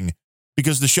interesting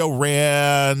because the show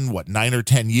ran, 9 or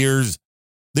 10 years?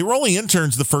 They were only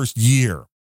interns the first year.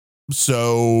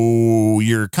 So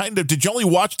you're did you only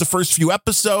watch the first few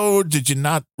episodes? Did you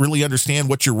not really understand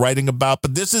what you're writing about?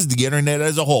 But this is the internet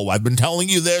as a whole. I've been telling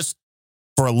you this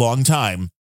for a long time.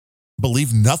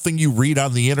 Believe nothing you read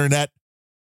on the internet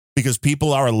because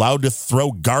people are allowed to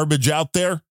throw garbage out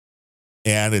there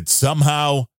and it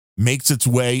somehow makes its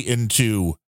way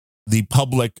into the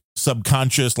public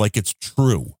subconscious like it's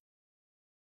true.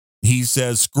 He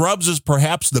says Scrubs is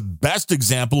perhaps the best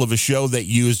example of a show that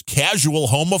used casual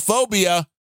homophobia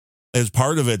as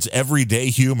part of its everyday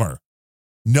humor.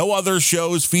 No other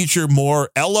shows feature more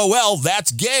LOL,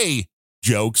 that's gay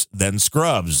jokes than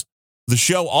Scrubs. The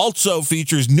show also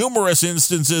features numerous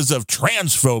instances of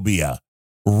transphobia,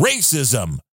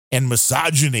 racism, and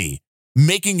misogyny,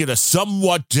 making it a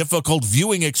somewhat difficult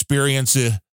viewing experience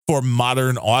for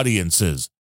modern audiences.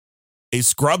 A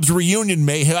Scrubs reunion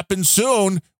may happen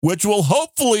soon, which will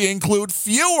hopefully include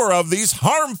fewer of these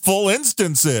harmful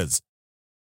instances.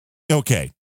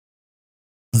 Okay.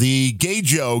 The gay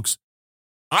jokes,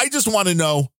 I just want to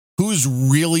know who's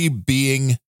really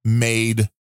being made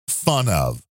fun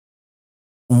of.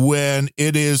 When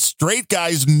it is straight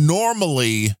guys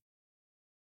normally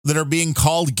that are being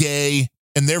called gay,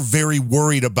 and they're very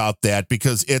worried about that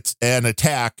because it's an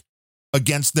attack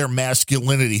against their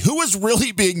masculinity. Who is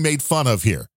really being made fun of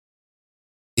here?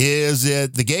 Is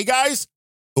it the gay guys,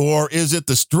 or is it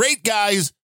the straight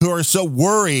guys who are so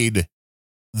worried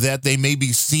that they may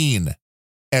be seen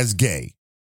as gay?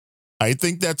 I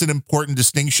think that's an important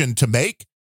distinction to make,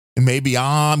 and maybe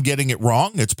I'm getting it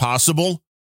wrong. It's possible.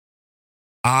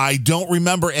 I don't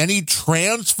remember any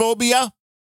transphobia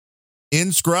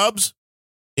in Scrubs,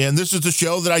 and this is a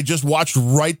show that I just watched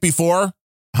right before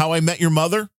How I Met Your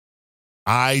Mother.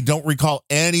 I don't recall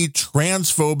any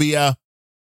transphobia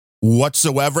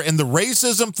whatsoever. And the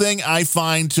racism thing I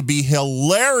find to be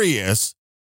hilarious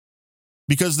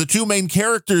because the two main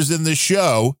characters in this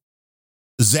show,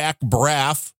 Zach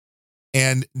Braff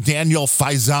and Daniel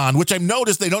Faison, which I've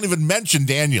noticed they don't even mention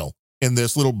Daniel in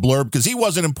this little blurb because he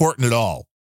wasn't important at all.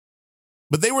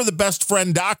 But they were the best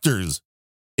friend doctors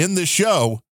in the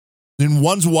show, and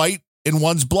one's white and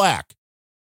one's black.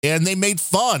 And they made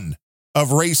fun of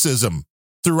racism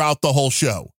throughout the whole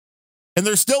show. And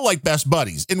they're still like best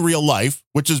buddies in real life,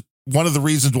 which is one of the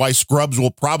reasons why Scrubs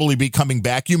will probably be coming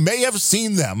back. You may have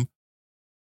seen them.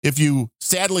 If you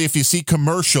see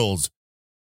commercials,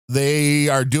 they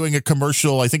are doing a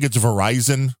commercial, I think it's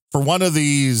Verizon, for one of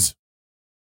these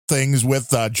things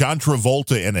with John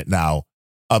Travolta in it now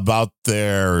about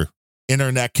their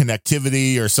internet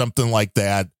connectivity or something like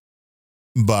that.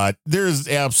 But there's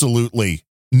absolutely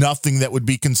nothing that would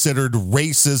be considered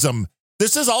racism.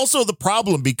 This is also the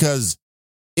problem because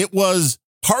it was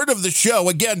part of the show,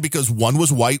 again, because one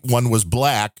was white, one was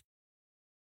black.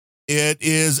 It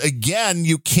is, again,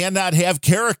 you cannot have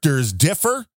characters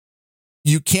differ.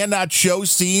 You cannot show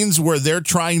scenes where they're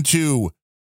trying to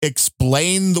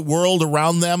explain the world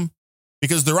around them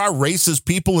because there are racist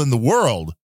people in the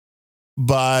world.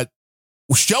 But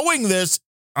showing this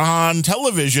on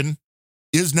television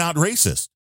is not racist.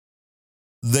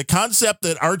 The concept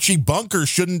that Archie Bunker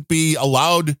shouldn't be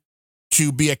allowed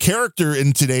to be a character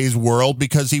in today's world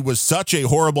because he was such a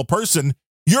horrible person,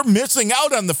 you're missing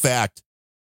out on the fact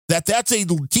that that's a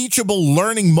teachable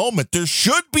learning moment. There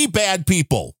should be bad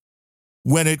people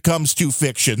when it comes to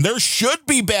fiction. There should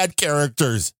be bad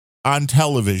characters on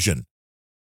television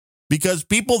because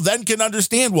people then can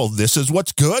understand, well, this is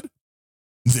what's good.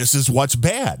 This is what's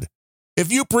bad.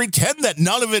 If you pretend that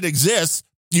none of it exists,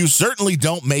 you certainly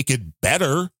don't make it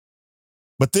better.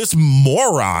 But this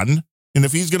moron, and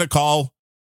if he's going to call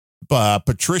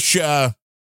Patricia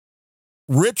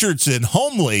Richardson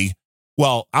homely,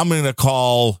 well, I'm going to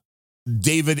call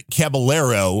David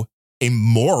Caballero a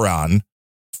moron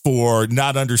for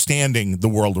not understanding the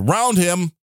world around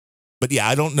him. But yeah,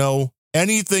 I don't know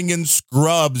anything in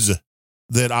Scrubs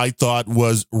that I thought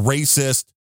was racist.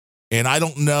 And I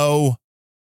don't know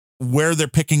where they're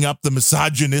picking up the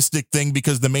misogynistic thing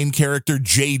because the main character,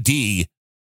 JD,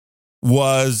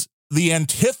 was the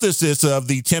antithesis of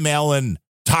the Tim Allen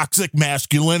toxic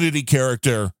masculinity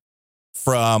character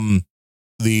from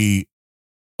the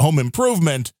Home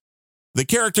Improvement. The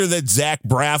character that Zach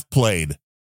Braff played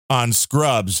on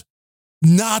Scrubs,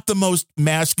 not the most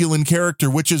masculine character,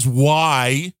 which is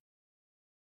why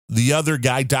the other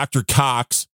guy, Dr.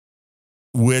 Cox,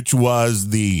 which was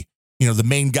the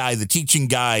main guy, the teaching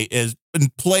guy, is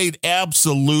played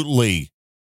absolutely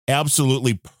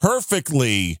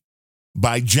perfectly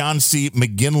by John C.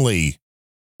 McGinley,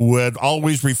 would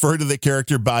always refer to the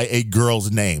character by a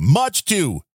girl's name, much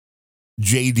to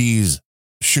JD's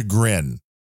chagrin.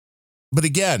 But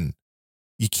again,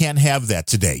 you can't have that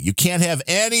today. You can't have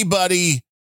anybody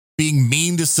being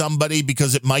mean to somebody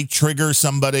because it might trigger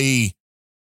somebody.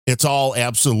 It's all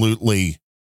absolutely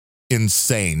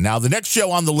insane. Now, the next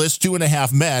show on the list,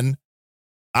 2.5 Men,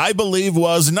 I believe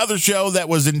was another show that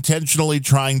was intentionally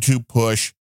trying to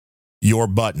push your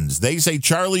buttons. They say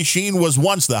Charlie Sheen was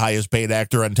once the highest paid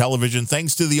actor on television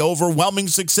thanks to the overwhelming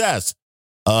success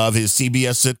of his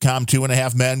CBS sitcom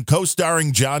 2.5 Men,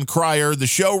 co-starring John Cryer. The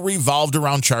show revolved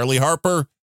around Charlie Harper,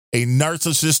 a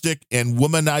narcissistic and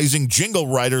womanizing jingle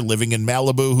writer living in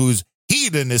Malibu whose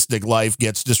hedonistic life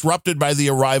gets disrupted by the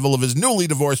arrival of his newly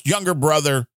divorced younger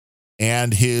brother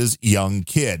and his young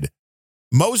kid.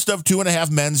 Most of 2.5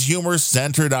 Men's humor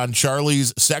centered on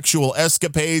Charlie's sexual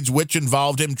escapades, which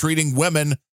involved him treating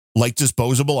women like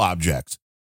disposable objects.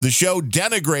 The show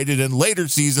denigrated in later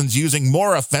seasons using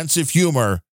more offensive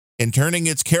humor and turning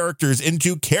its characters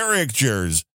into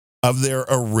caricatures of their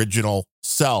original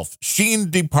self. Sheen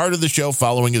departed the show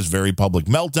following his very public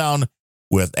meltdown,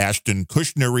 with Ashton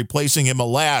Kutcher replacing him.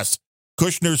 Alas,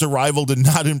 Kushner's arrival did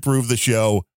not improve the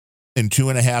show, and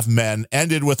 2.5 Men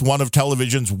ended with one of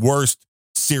television's worst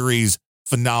series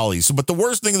finales. But the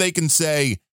worst thing they can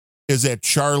say is that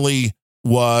Charlie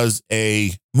was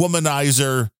a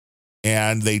womanizer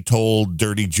and they told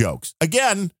dirty jokes.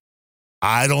 Again,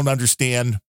 I don't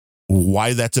understand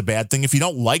why that's a bad thing. If you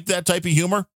don't like that type of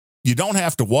humor, you don't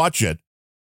have to watch it.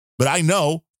 But I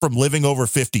know from living over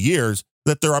 50 years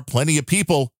that there are plenty of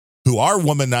people who are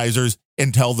womanizers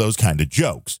and tell those kind of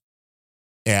jokes.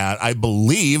 And I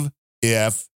believe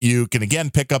if you can, again,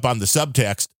 pick up on the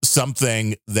subtext,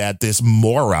 something that this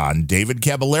moron, David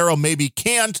Caballero, maybe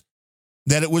can't,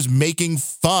 that it was making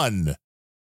fun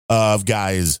of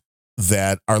guys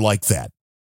that are like that.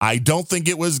 I don't think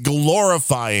it was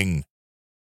glorifying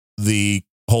the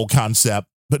whole concept.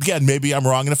 But again, maybe I'm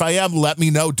wrong. And if I am, let me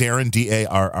know. Darren,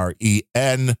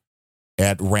 Darren,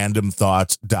 at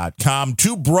randomthoughts.com.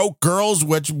 Two Broke Girls,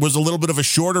 which was a little bit of a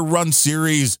shorter run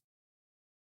series.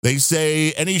 They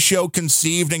say any show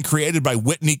conceived and created by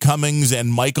Whitney Cummings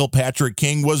and Michael Patrick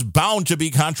King was bound to be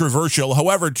controversial.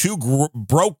 However, Two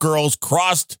Broke Girls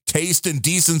crossed taste and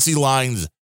decency lines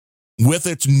with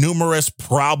its numerous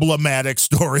problematic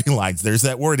storylines. There's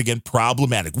that word again,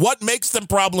 problematic. What makes them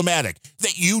problematic?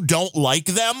 That you don't like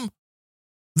them?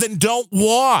 Then don't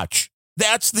watch.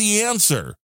 That's the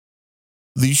answer.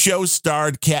 The show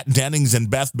starred Kat Dennings and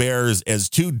Beth Bears as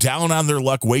two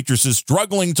down-on-their-luck waitresses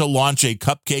struggling to launch a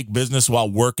cupcake business while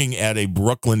working at a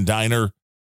Brooklyn diner.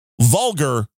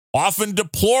 Vulgar, often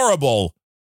deplorable,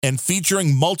 and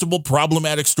featuring multiple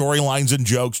problematic storylines and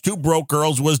jokes, Two Broke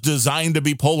Girls was designed to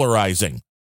be polarizing.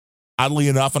 Oddly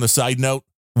enough, on a side note,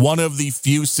 one of the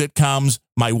few sitcoms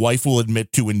my wife will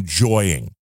admit to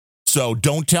enjoying. So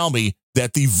don't tell me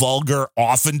that the vulgar,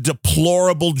 often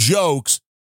deplorable jokes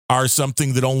are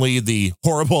something that only the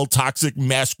horrible, toxic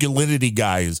masculinity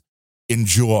guys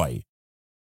enjoy.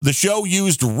 The show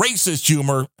used racist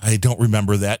humor, I don't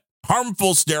remember that,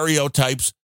 harmful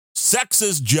stereotypes,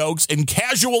 sexist jokes, and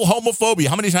casual homophobia.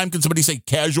 How many times can somebody say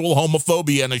casual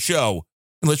homophobia in a show?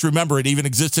 And let's remember, it even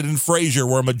existed in Frasier,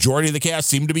 where a majority of the cast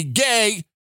seemed to be gay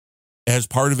as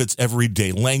part of its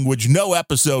everyday language. No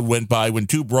episode went by when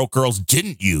Two Broke Girls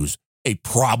didn't use a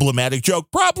problematic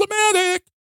joke. Problematic!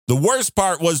 The worst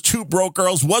part was Two Broke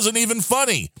Girls wasn't even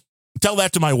funny. Tell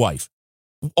that to my wife.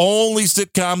 Only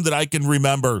sitcom that I can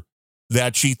remember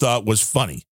that she thought was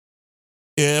funny.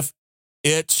 If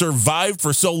it survived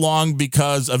for so long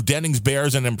because of Dennings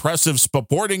Bears and impressive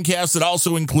supporting cast that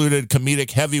also included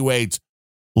comedic heavyweights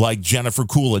like Jennifer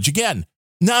Coolidge. Again,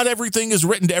 not everything is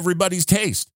written to everybody's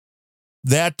taste.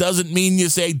 That doesn't mean you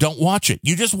say don't watch it.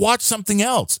 You just watch something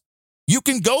else. You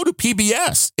can go to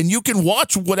PBS and you can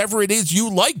watch whatever it is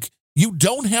you like. You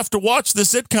don't have to watch the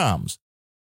sitcoms.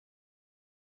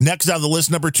 Next on the list,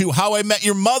 number 2, How I Met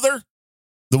Your Mother,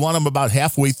 the one I'm about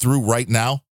halfway through right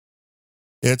now.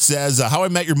 It says, How I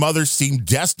Met Your Mother seemed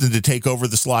destined to take over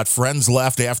the slot Friends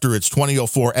left after its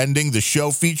 2004 ending. The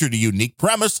show featured a unique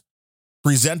premise,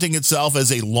 presenting itself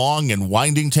as a long and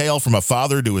winding tale from a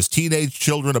father to his teenage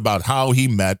children about how he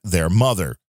met their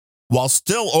mother. While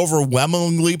still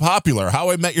overwhelmingly popular, How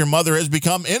I Met Your Mother has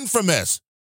become infamous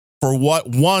for what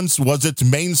once was its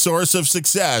main source of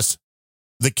success,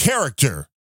 the character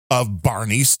of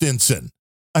Barney Stinson.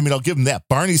 I mean, I'll give him that.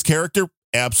 Barney's character,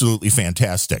 absolutely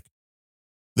fantastic.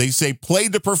 They say,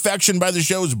 played to perfection by the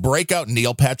show's breakout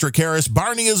Neil Patrick Harris,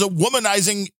 Barney is a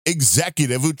womanizing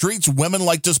executive who treats women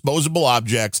like disposable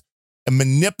objects and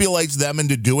manipulates them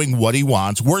into doing what he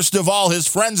wants. Worst of all, his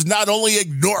friends not only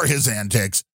ignore his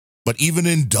antics, but even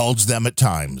indulge them at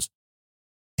times.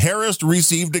 Harris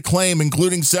received acclaim,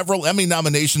 including several Emmy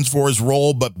nominations for his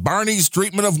role, but Barney's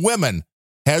treatment of women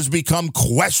has become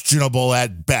questionable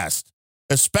at best,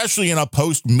 especially in a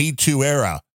post-Me Too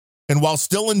era. And while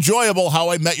still enjoyable,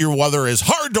 How I Met Your Mother is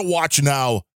hard to watch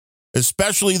now,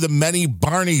 especially the many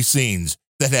Barney scenes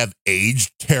that have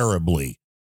aged terribly.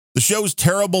 The show's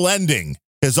terrible ending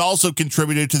has also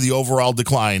contributed to the overall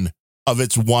decline of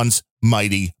its once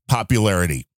mighty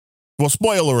popularity. Well,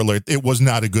 spoiler alert, it was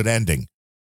not a good ending.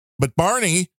 But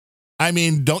Barney, I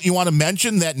mean, don't you want to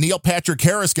mention that Neil Patrick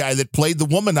Harris guy that played the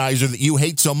womanizer that you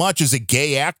hate so much is a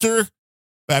gay actor?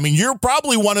 I mean, you're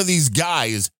probably one of these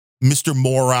guys, Mr.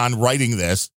 Moron writing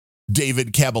this,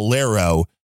 David Caballero,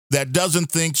 that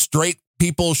doesn't think straight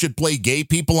people should play gay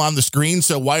people on the screen.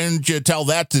 So why didn't you tell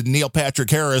that to Neil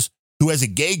Patrick Harris, who as a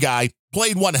gay guy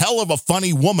played one hell of a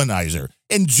funny womanizer?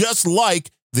 And just like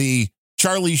the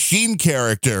Charlie Sheen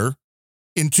character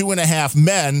in 2.5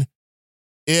 Men,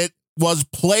 it was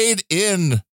played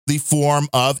in the form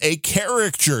of a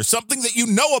caricature, something that you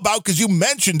know about because you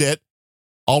mentioned it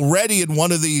already in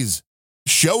one of these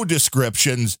show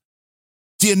descriptions.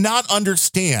 Do you not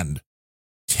understand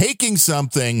taking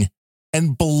something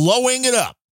and blowing it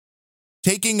up,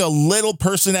 taking a little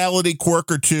personality quirk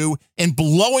or two and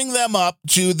blowing them up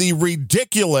to the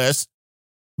ridiculous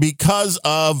because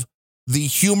of the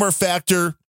humor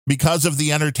factor, because of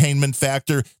the entertainment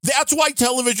factor? That's why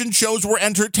television shows were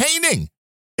entertaining.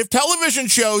 If television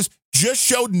shows just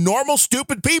showed normal,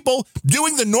 stupid people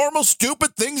doing the normal,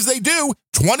 stupid things they do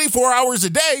 24 hours a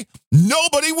day,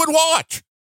 nobody would watch.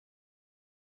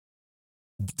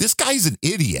 This guy's an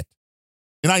idiot.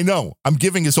 And I know I'm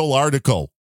giving his whole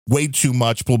article way too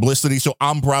much publicity, so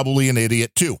I'm probably an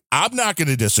idiot too. I'm not going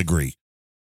to disagree.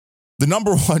 The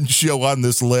number one show on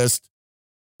this list,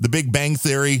 The Big Bang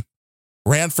Theory,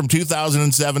 ran from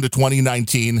 2007 to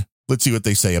 2019. Let's see what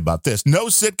they say about this. No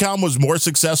sitcom was more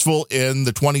successful in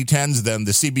the 2010s than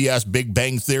the CBS Big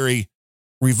Bang Theory,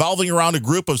 revolving around a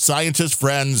group of scientist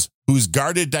friends whose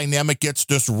guarded dynamic gets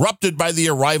disrupted by the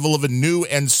arrival of a new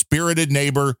and spirited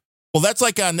neighbor. Well, that's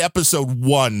like on episode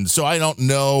 1, so I don't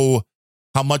know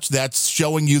how much that's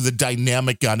showing you the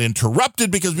dynamic got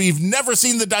interrupted because we've never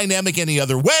seen the dynamic any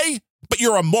other way, but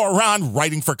you're a moron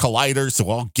writing for Collider, so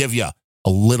I'll give you a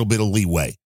little bit of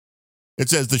leeway. It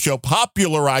says the show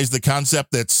popularized the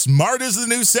concept that smart is the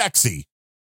new sexy.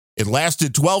 It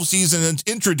lasted 12 seasons,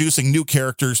 introducing new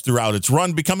characters throughout its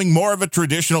run, becoming more of a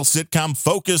traditional sitcom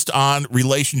focused on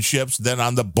relationships than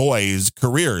on the boys'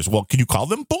 careers. Well, can you call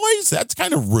them boys? That's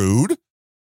kind of rude.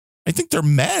 I think they're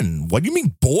men. What do you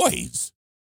mean boys?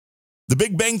 The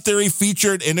Big Bang Theory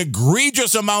featured an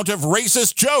egregious amount of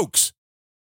racist jokes.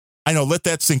 I know, let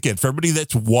that sink in. For everybody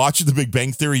that's watched The Big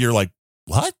Bang Theory, you're like,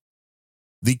 what?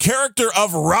 The character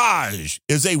of Raj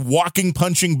is a walking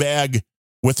punching bag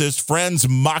with his friends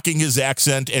mocking his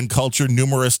accent and culture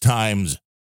numerous times.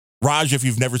 Raj, if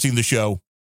you've never seen the show,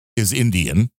 is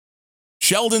Indian.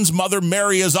 Sheldon's mother,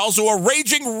 Mary, is also a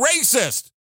raging racist,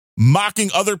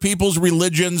 mocking other people's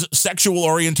religions, sexual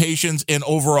orientations, and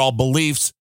overall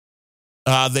beliefs.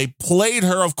 They played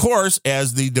her, of course,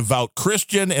 as the devout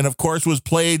Christian, and of course was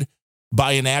played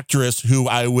by an actress who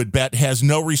I would bet has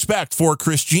no respect for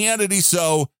Christianity.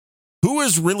 So who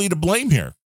is really to blame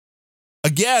here?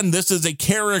 Again, this is a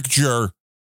caricature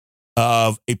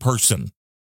of a person,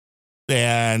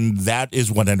 and that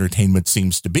is what entertainment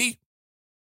seems to be.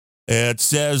 It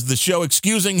says the show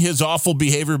excusing his awful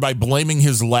behavior by blaming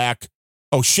his lack.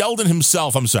 Oh, Sheldon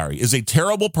himself, I'm sorry, is a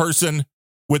terrible person,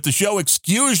 with the show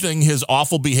excusing his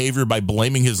awful behavior by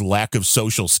blaming his lack of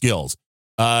social skills,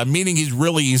 meaning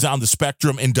he's on the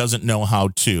spectrum and doesn't know how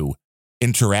to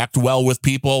interact well with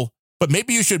people. But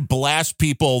maybe you should blast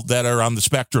people that are on the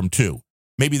spectrum too.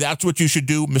 Maybe that's what you should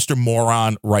do, Mr.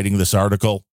 Moron writing this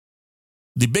article.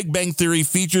 The Big Bang Theory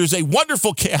features a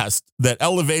wonderful cast that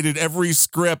elevated every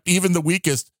script, even the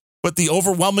weakest, but the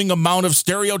overwhelming amount of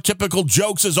stereotypical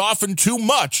jokes is often too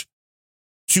much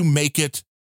to make it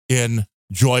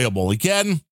enjoyable.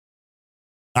 Again,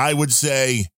 I would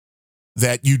say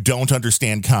that you don't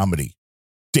understand comedy,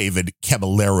 David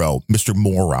Caballero, Mr.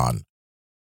 Moron,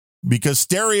 because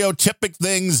stereotypic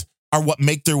things are what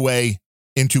make their way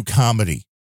into comedy.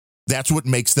 That's what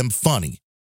makes them funny.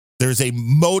 There's a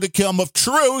modicum of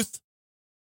truth,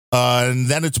 and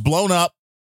then it's blown up,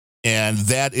 and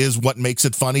that is what makes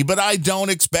it funny. But I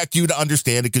don't expect you to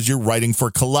understand it because you're writing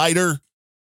for Collider.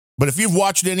 But if you've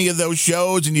watched any of those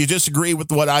shows and you disagree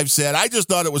with what I've said, I just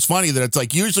thought it was funny that it's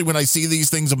like usually when I see these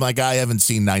things, I'm like, I haven't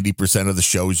seen 90% of the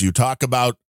shows you talk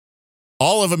about.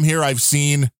 All of them here I've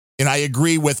seen, and I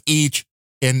agree with each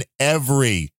and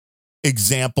every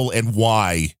example and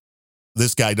why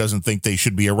this guy doesn't think they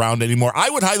should be around anymore. I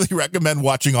would highly recommend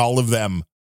watching all of them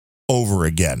over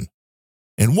again.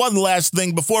 And one last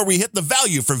thing before we hit the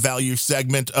value for value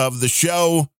segment of the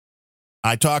show,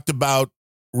 I talked about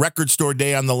Record Store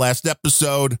Day on the last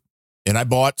episode, and I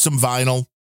bought some vinyl.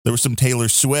 There was some Taylor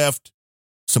Swift,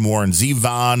 some Warren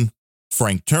Zevon,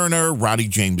 Frank Turner, Ronnie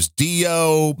James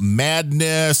Dio,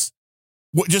 Madness,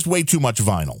 just way too much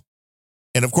vinyl.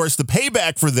 And of course, the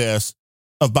payback for this,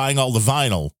 of buying all the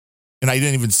vinyl, and I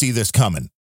didn't even see this coming,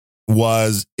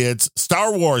 was it's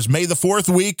Star Wars May the 4th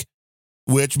week,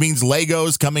 which means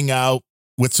Lego's coming out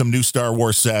with some new Star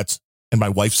Wars sets. And my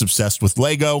wife's obsessed with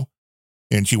Lego,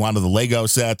 and she wanted the Lego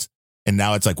sets. And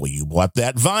now it's like, well, you bought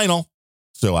that vinyl,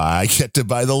 so I get to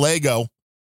buy the Lego.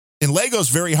 And Lego's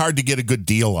very hard to get a good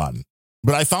deal on.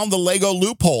 But I found the Lego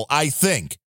loophole, I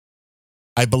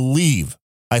believe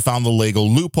I found the Lego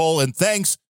loophole. And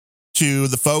thanks to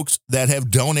the folks that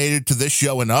have donated to this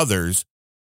show and others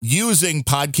using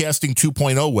podcasting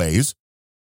 2.0 ways,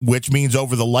 which means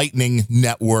over the Lightning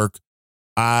Network,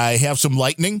 I have some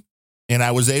Lightning, and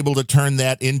I was able to turn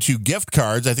that into gift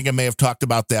cards. I think I may have talked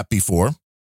about that before,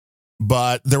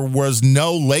 but there was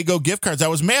no Lego gift cards. I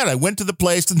was mad. I went to the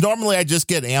place, and normally I just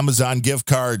get Amazon gift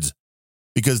cards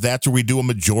because that's where we do a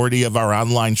majority of our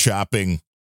online shopping,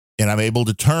 and I'm able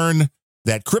to turn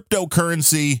that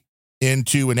cryptocurrency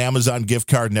into an Amazon gift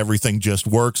card, and everything just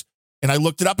works. And I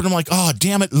looked it up, and I'm like, oh,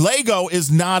 damn it, Lego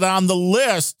is not on the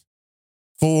list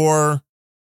for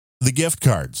the gift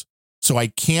cards. So I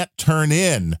can't turn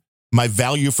in my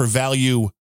value for value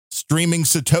streaming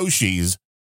Satoshis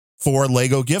for a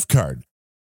Lego gift card.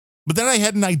 But then I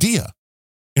had an idea,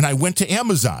 and I went to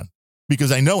Amazon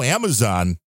because I know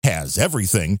Amazon has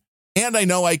everything, and I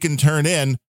know I can turn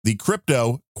in the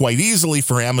crypto quite easily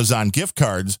for Amazon gift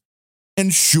cards.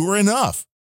 And sure enough,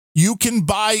 you can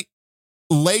buy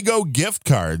Lego gift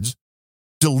cards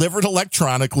delivered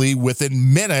electronically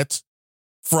within minutes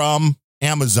from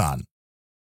Amazon.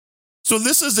 So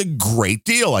this is a great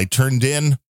deal. I turned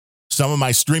in some of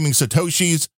my streaming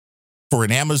Satoshis for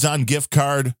an Amazon gift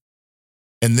card,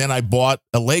 and then I bought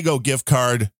a Lego gift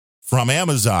card from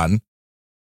Amazon.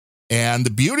 And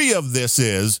the beauty of this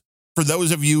is, for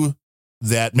those of you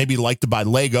that maybe like to buy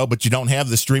Lego, but you don't have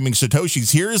the streaming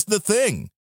Satoshis, here's the thing.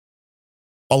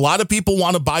 A lot of people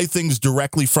want to buy things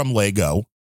directly from Lego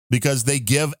because they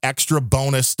give extra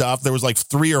bonus stuff. There was like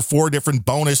 3 or 4 different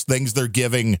bonus things they're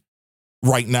giving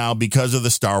right now because of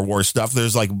the Star Wars stuff.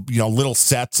 There's like, little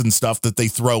sets and stuff that they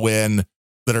throw in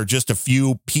that are just a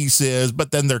few pieces,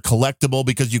 but then they're collectible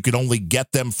because you can only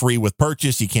get them free with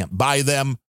purchase. You can't buy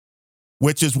them,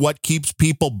 which is what keeps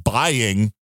people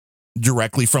buying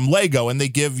directly from Lego. And they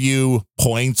give you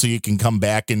points so you can come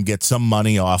back and get some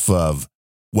money off of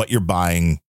what you're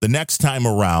buying the next time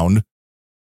around.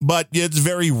 But it's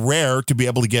very rare to be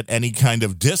able to get any kind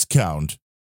of discount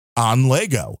on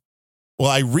Lego. Well,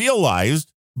 I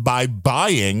realized by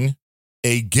buying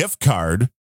a gift card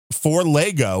for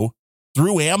Lego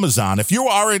through Amazon, if you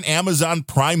are an Amazon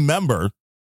Prime member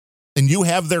and you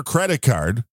have their credit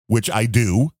card, which I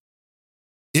do,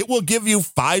 it will give you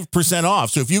 5%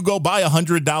 off. So if you go buy a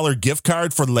 $100 gift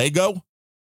card for Lego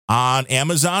on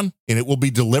Amazon, and it will be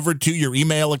delivered to your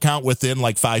email account within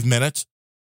like 5 minutes,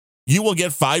 you will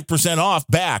get 5% off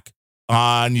back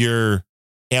on your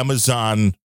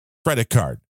Amazon credit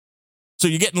card. So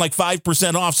you're getting like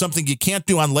 5% off something you can't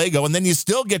do on Lego, and then you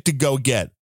still get to go get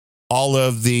all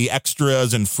of the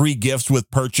extras and free gifts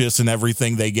with purchase and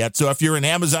everything they get. So if you're an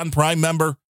Amazon Prime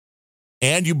member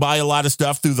and you buy a lot of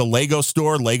stuff through the Lego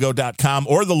store, lego.com,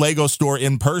 or the Lego store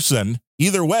in person,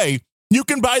 either way, you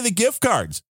can buy the gift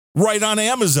cards right on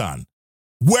Amazon.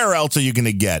 Where else are you going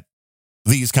to get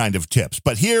these kind of tips?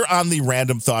 But here on the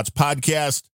Random Thoughts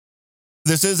podcast,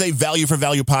 this is a value for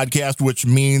value podcast, which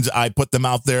means I put them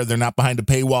out there. They're not behind a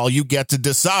paywall. You get to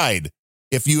decide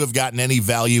if you have gotten any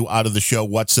value out of the show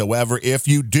whatsoever. If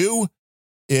you do,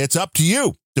 it's up to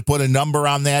you to put a number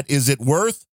on that. Is it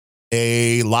worth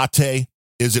a latte?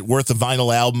 Is it worth a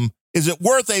vinyl album? Is it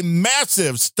worth a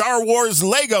massive Star Wars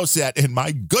Lego set? And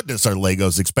my goodness, are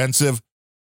Legos expensive?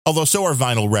 Although so are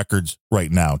vinyl records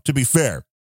right now, to be fair.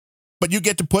 But you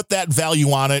get to put that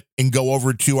value on it and go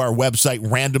over to our website,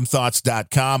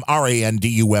 randomthoughts.com,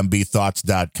 RANDUMB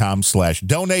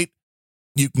thoughts.com/donate.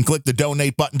 You can click the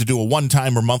donate button to do a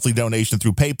one-time or monthly donation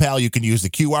through PayPal. You can use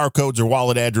the QR codes or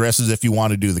wallet addresses if you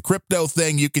want to do the crypto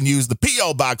thing. You can use the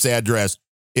P.O. Box address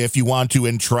if you want to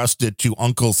entrust it to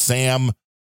Uncle Sam,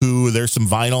 who there's some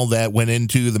vinyl that went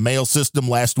into the mail system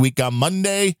last week on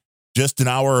Monday, just an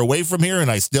hour away from here,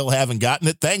 and I still haven't gotten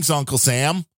it. Thanks, Uncle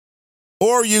Sam.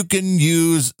 Or you can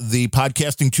use the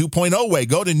podcasting 2.0 way.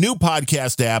 Go to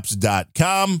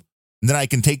newpodcastapps.com. And then I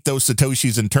can take those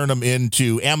Satoshis and turn them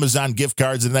into Amazon gift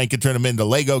cards, and then I can turn them into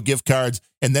Lego gift cards,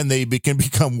 and then they can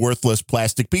become worthless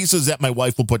plastic pieces that my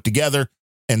wife will put together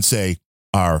and say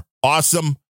are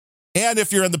awesome. And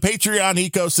if you're in the Patreon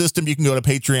ecosystem, you can go to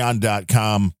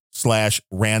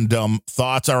patreon.com/random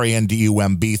thoughts,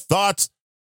 RANDUMB thoughts.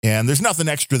 And there's nothing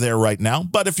extra there right now.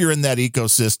 But if you're in that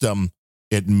ecosystem,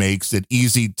 it makes it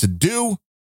easy to do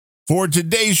For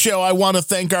today's show, I want to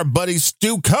thank our buddy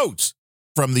Stu Coates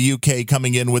from the UK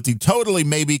coming in with the totally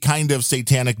maybe kind of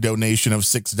satanic donation of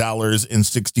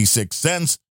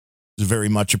 $6.66. It's very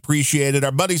much appreciated.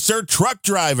 Our buddy Sir Truck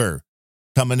Driver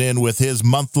coming in with his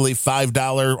monthly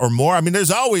 $5 or more. I mean,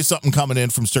 there's always something coming in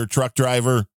from Sir Truck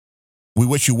Driver. We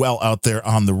wish you well out there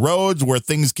on the roads where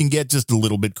things can get just a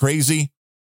little bit crazy.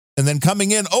 And then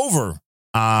coming in over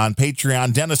on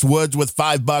Patreon, Dennis Woods with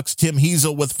 $5, Tim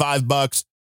Heasel with $5.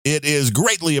 It is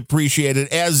greatly appreciated,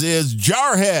 as is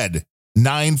Jarhead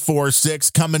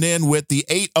 946 coming in with the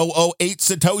 8008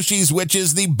 Satoshis, which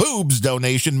is the boobs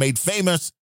donation made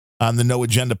famous on the No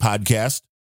Agenda podcast,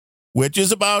 which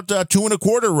is about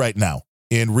 $2.25 right now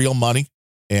in real money.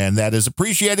 And that is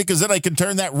appreciated because then I can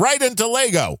turn that right into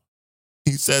Lego.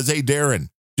 He says, hey, Darren,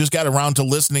 just got around to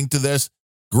listening to this.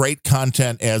 Great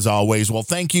content as always. Well,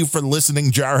 thank you for listening,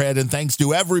 Jarhead, and thanks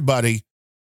to everybody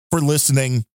for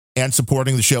listening and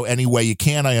supporting the show any way you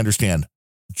can. I understand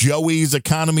Joey's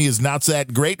economy is not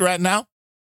that great right now.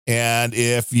 And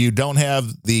if you don't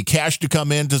have the cash to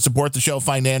come in to support the show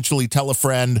financially, tell a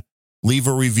friend, leave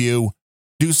a review,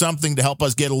 do something to help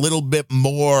us get a little bit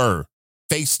more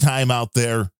FaceTime out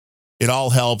there. It all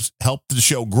helps help the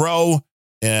show grow.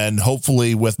 And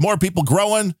hopefully with more people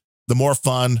growing, the more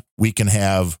fun we can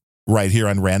have right here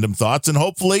on Random Thoughts. And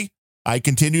hopefully I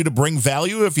continue to bring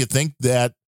value. If you think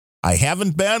that I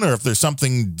haven't been, or if there's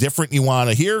something different you want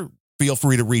to hear, feel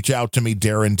free to reach out to me,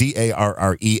 Darren,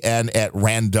 Darren, at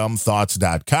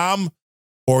randomthoughts.com,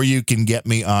 or you can get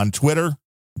me on Twitter,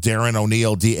 Darren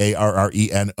O'Neill,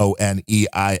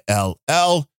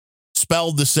 DarrenOneeill,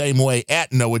 spelled the same way at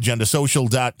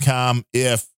noagendasocial.com.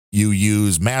 If you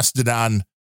use Mastodon,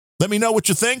 let me know what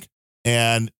you think,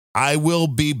 and I will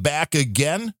be back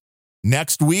again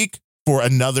next week for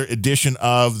another edition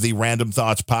of the Random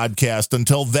Thoughts podcast.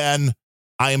 Until then,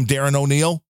 I am Darren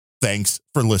O'Neill. Thanks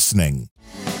for listening.